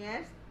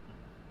Ibanez,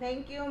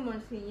 thank you,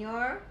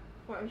 Monsignor,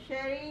 for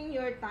sharing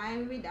your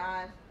time with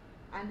us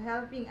and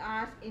helping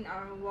us in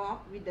our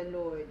walk with the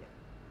Lord.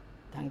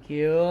 Thank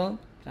you.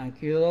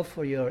 Thank you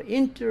for your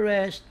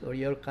interest, or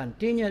your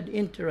continued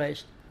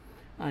interest,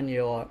 and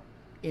your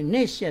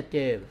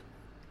initiative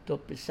to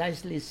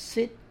precisely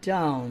sit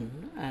down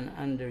and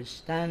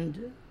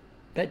understand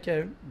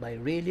better by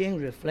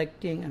reading,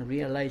 reflecting, and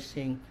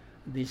realizing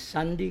the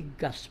Sunday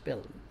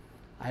Gospel.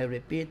 I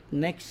repeat,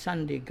 next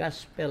Sunday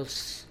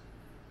Gospels,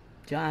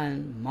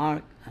 John,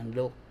 Mark, and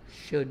Luke,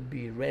 should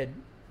be read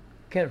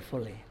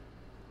carefully.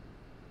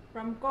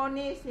 From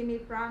Connie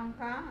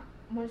Simifranca,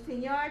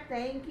 Monsignor,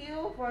 thank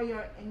you for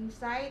your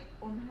insight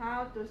on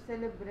how to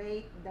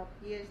celebrate the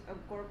feast of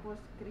Corpus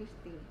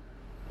Christi,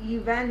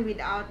 even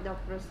without the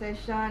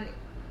procession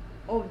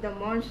of the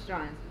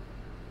monstrance.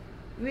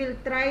 We'll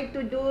try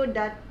to do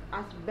that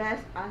as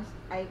best as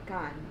I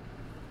can.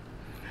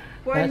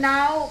 For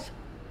now,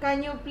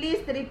 can you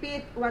please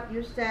repeat what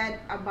you said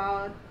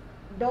about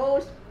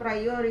those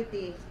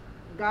priorities?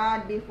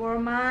 God before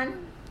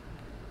man?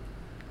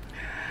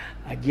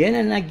 Again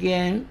and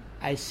again,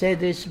 I say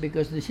this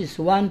because this is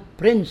one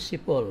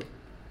principle.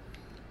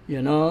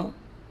 You know,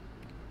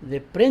 the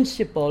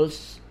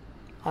principles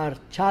are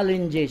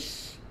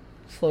challenges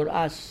for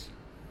us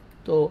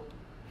to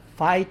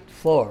fight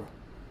for.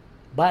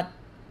 But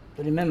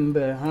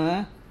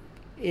remember,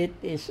 it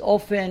is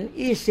often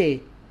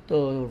easy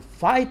to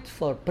fight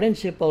for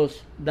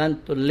principles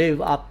than to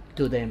live up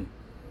to them.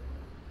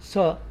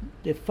 So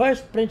the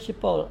first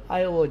principle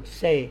I would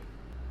say,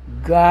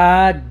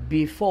 God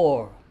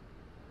before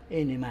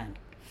any man,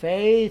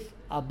 faith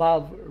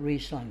above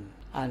reason,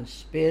 and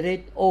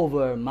spirit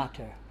over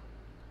matter.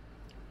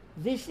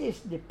 This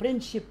is the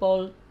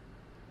principle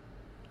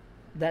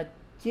that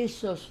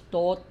Jesus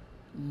taught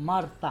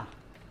Martha.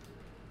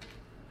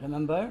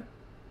 Remember?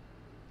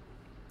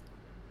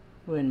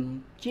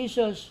 When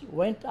Jesus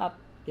went up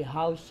the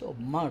house of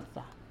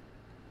Martha,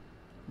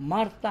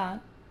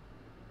 Martha,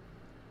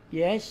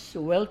 yes,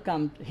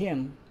 welcomed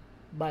him,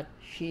 but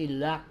she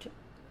lacked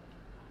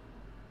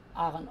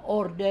an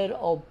order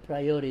of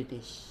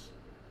priorities.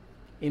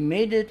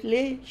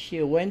 Immediately,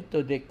 she went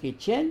to the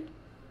kitchen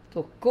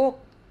to cook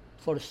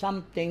for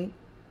something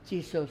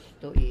Jesus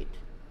to eat.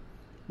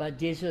 But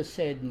Jesus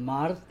said,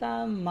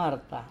 Martha,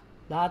 Martha,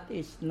 that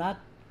is not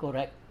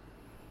correct.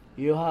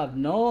 You have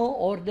no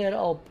order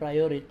of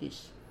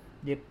priorities.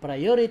 The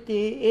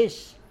priority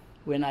is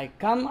when I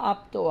come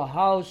up to a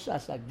house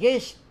as a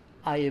guest,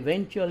 I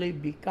eventually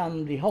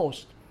become the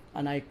host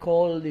and I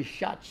call the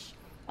shots.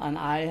 And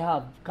I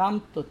have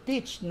come to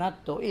teach,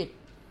 not to eat.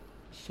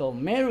 So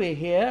Mary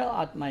here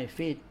at my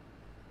feet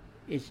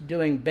is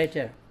doing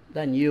better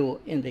than you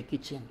in the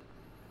kitchen.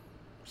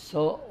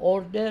 So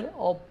order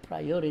of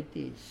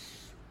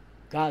priorities.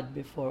 God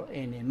before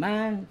any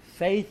man,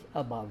 faith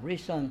above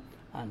reason,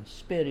 and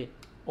spirit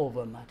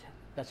over matter.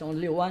 That's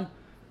only one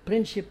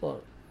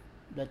principle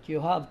that you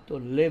have to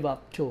live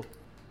up to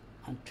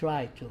and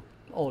try to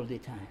all the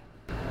time.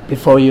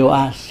 Before you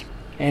ask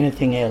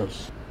anything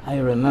else, I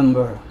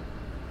remember,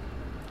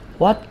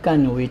 what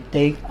can we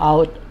take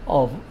out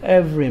of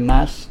every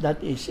Mass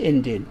that is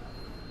ended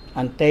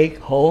and take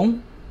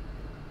home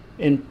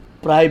in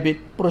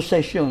private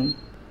procession?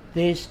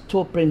 These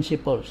two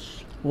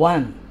principles.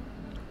 One,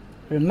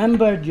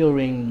 remember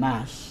during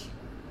Mass,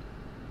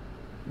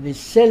 the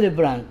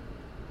celebrant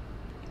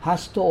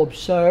has to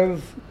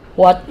observe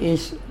what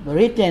is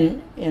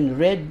written in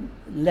red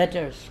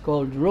letters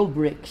called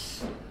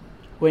rubrics.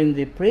 When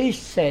the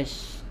priest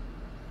says,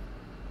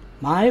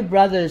 my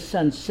brothers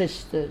and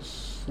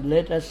sisters,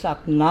 let us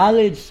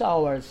acknowledge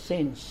our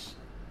sins,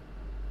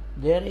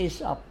 there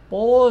is a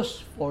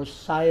pause for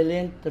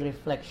silent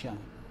reflection.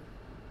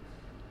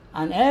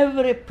 And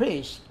every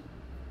priest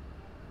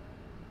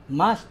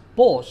must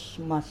pause,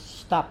 must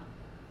stop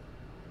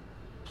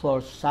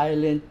for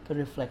silent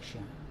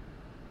reflection.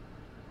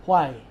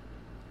 Why?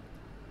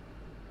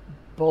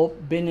 Pope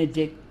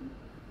Benedict,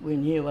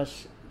 when he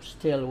was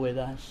still with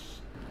us,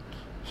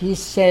 he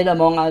said,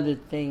 among other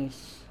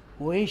things,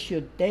 we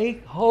should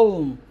take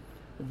home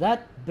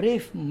that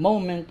brief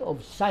moment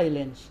of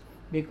silence,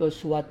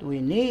 because what we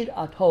need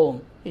at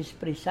home is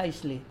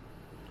precisely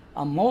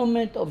a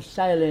moment of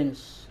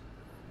silence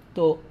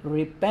to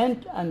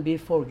repent and be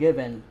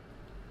forgiven,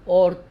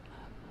 or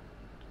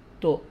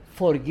to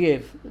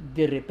forgive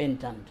the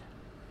repentant.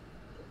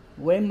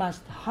 we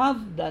must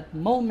have that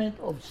moment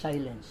of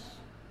silence.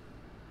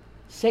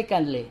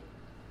 Secondly,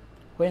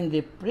 when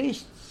the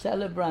priest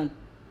celebrant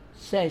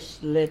says,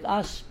 "Let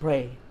us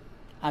pray,"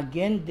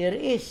 again there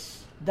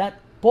is that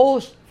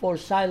pause for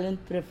silent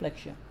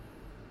reflection.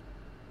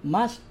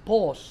 Must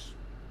pause,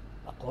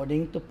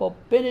 according to Pope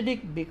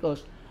Benedict,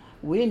 because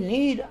we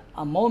need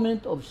a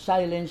moment of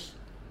silence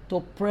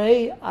to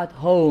pray at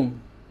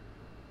home,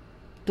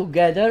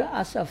 together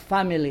as a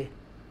family,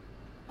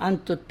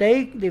 and to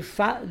take the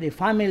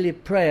family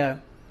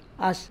prayer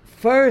as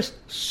first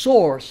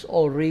source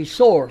or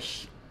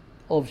resource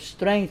of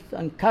strength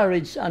and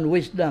courage and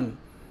wisdom,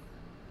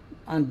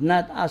 and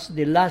not as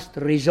the last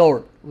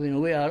resort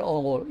when we are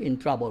all in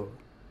trouble.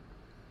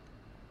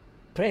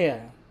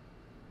 Prayer.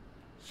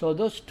 So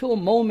those two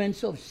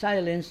moments of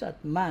silence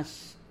at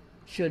Mass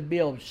should be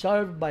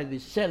observed by the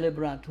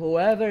celebrant,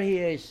 whoever he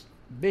is,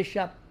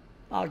 bishop,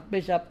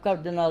 archbishop,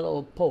 cardinal,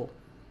 or pope.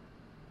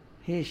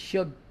 He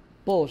should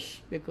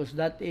pause, because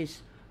that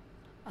is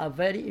a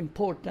very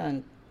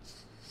important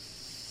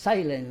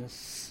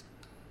silence.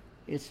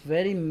 It's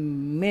very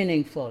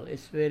meaningful,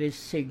 it's very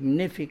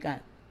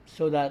significant,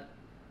 so that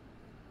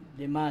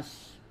the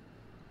Mass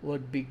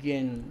would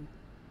begin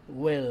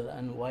well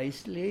and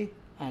wisely,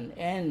 and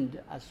end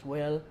as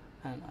well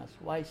and as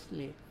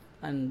wisely,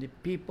 and the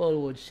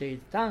people would say,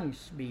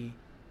 "Thanks be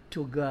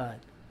to God,"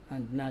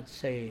 and not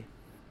say,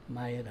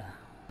 "Mayra."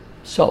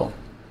 So,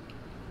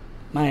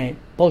 my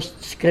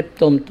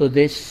postscriptum to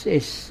this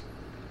is,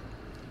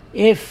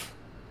 if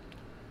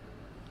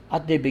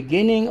at the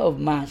beginning of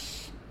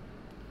Mass,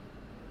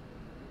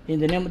 in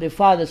the name of the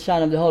Father,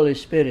 Son, and the Holy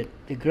Spirit,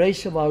 the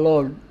grace of our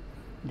Lord,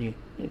 the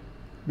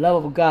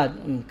love of God,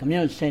 and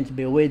communion of saints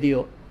be with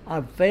you,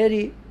 are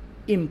very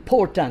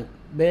important,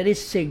 very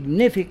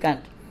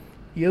significant.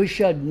 You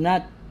should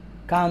not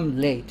come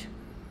late.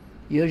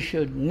 You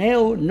should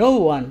no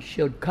one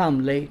should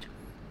come late.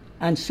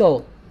 And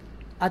so,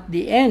 at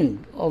the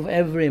end of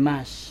every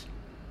Mass,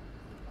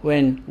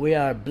 when we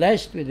are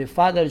blessed with the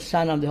Father,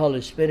 Son, and the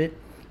Holy Spirit,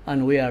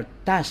 and we are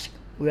tasked,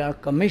 we are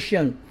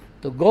commissioned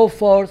to go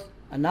forth,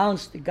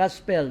 announce the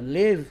gospel,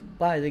 live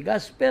by the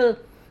gospel,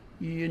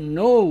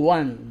 no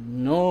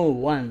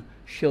one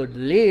should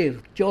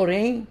live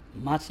during,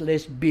 much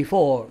less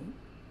before,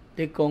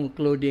 the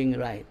concluding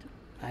rite.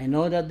 I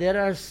know that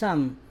there are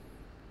some.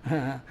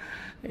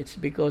 It's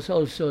because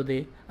also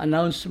the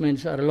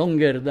announcements are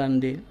longer than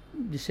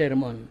the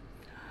sermon.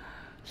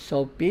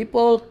 So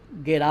people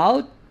get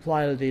out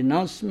while the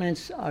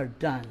announcements are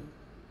done.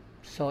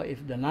 So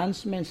if the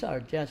announcements are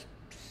just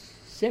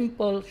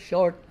simple,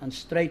 short, and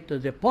straight to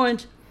the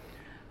point,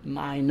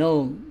 I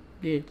know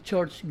the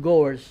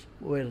churchgoers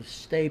will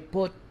stay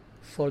put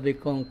for the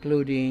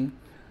concluding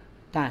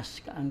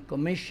task and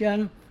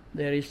commission.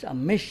 There is a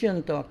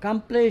mission to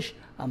accomplish,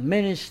 a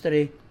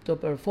ministry to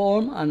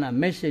perform, and a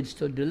message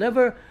to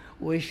deliver.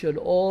 We should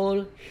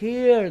all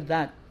hear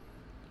that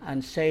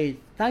and say,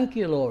 "Thank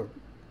you, Lord.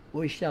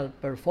 We shall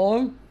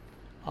perform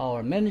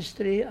our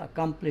ministry,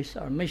 accomplish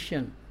our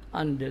mission,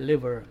 and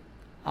deliver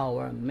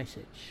our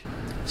message."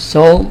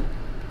 So,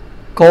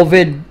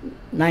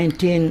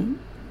 COVID-19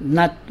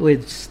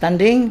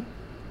 notwithstanding,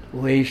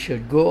 we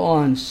should go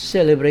on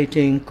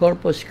celebrating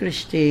Corpus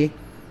Christi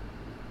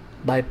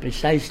by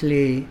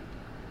precisely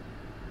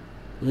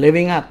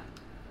living up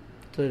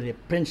to the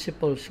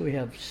principles we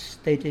have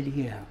stated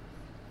here,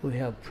 we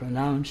have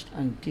pronounced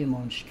and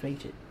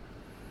demonstrated.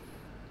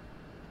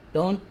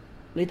 Don't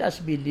let us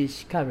be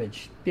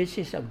discouraged. This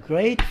is a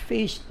great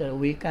feast that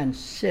we can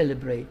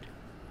celebrate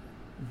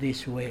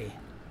this way.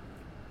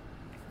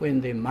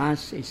 When the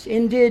Mass is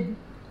ended,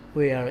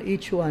 we are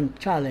each one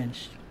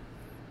challenged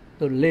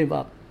to live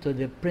up to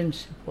the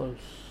principles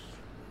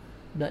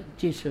that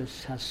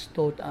Jesus has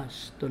taught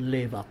us to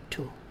live up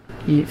to.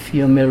 If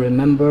you may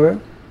remember,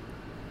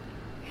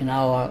 in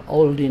our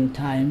olden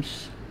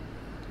times,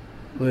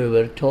 we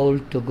were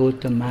told to go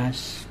to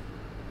Mass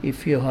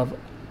if you have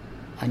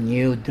a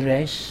new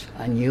dress,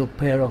 a new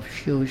pair of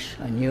shoes,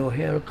 a new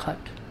haircut.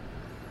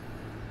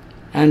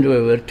 And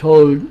we were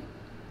told,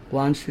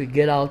 once we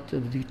get out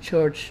of the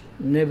church,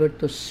 never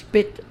to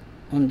spit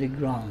on the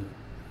ground.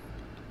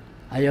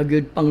 Ayaw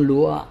gyud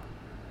pangluwa.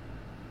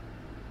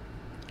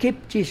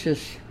 Keep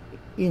Jesus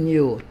in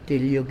you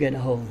till you get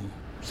home.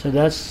 So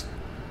that's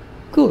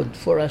good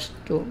for us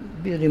to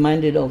be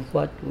reminded of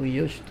what we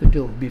used to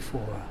do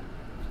before.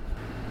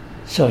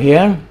 So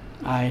here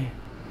I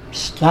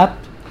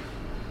stopped,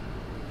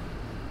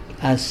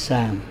 as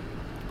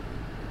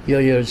you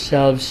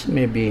yourselves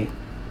may be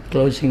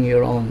closing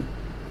your own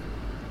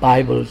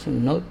Bibles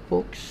and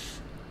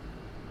notebooks.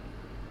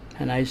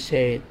 And I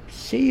say,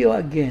 see you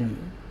again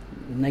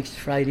next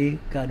Friday,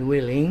 God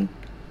willing.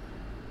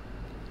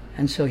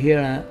 And so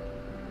here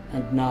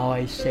and now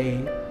I say,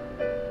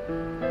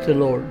 the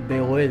Lord be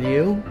with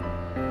you.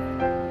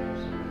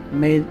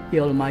 May the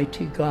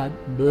Almighty God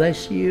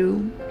bless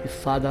you, the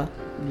Father,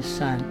 the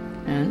Son,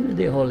 and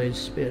the Holy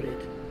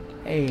Spirit.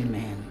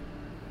 Amen.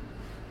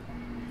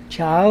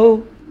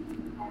 Ciao.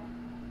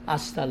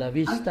 Hasta la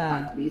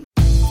vista.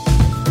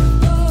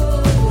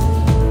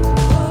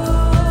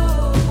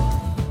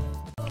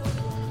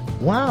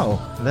 Wow,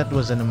 that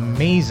was an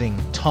amazing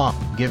talk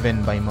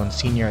given by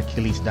Monsignor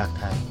Achilles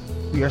Dakay.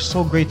 We are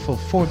so grateful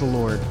for the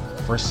Lord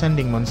for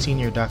sending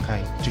Monsignor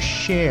Dakay to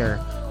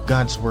share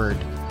God's Word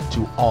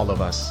to all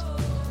of us.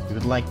 We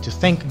would like to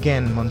thank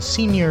again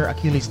Monsignor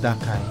Achilles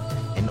Dakay,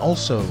 and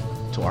also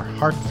to our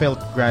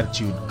heartfelt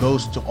gratitude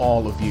goes to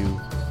all of you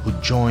who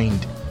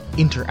joined,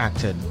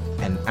 interacted,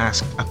 and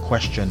asked a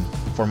question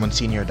for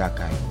Monsignor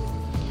Dakay.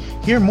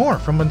 Hear more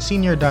from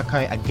Monsignor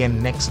Dakay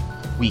again next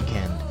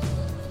weekend.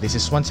 This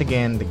is once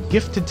again the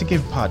Gifted to Give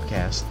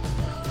podcast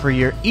for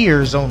your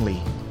ears only.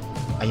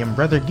 I am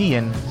Brother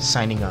Gian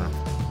signing off.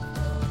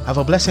 Have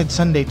a blessed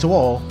Sunday to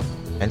all,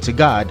 and to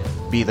God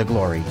be the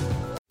glory.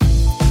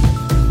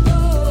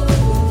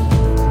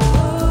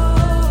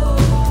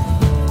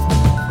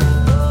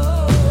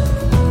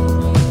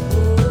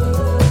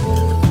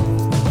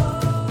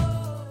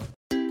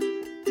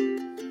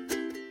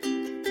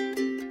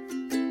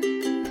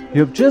 You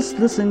have just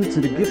listened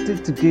to the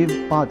Gifted to Give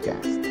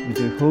podcast with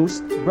your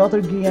host,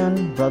 Brother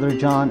Gian, Brother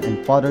John,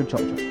 and Father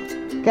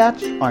Jojo.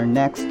 Catch our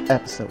next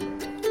episode.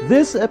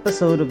 This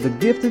episode of the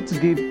Gifted to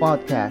Give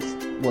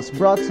podcast was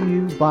brought to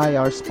you by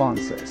our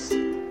sponsors.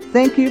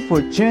 Thank you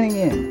for tuning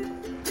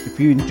in. If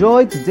you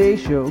enjoyed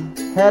today's show,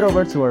 head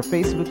over to our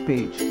Facebook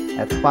page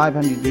at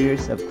 500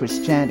 Years of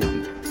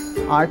Christianity,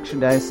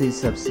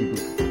 Archdiocese of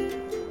Cebu.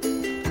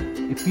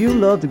 If you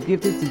love the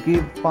Gifted to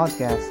Give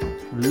podcast,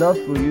 we'd love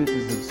for you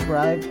to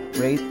subscribe,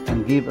 rate,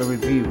 and give a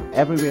review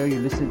everywhere you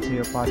listen to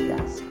your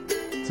podcast.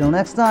 Till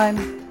next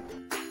time,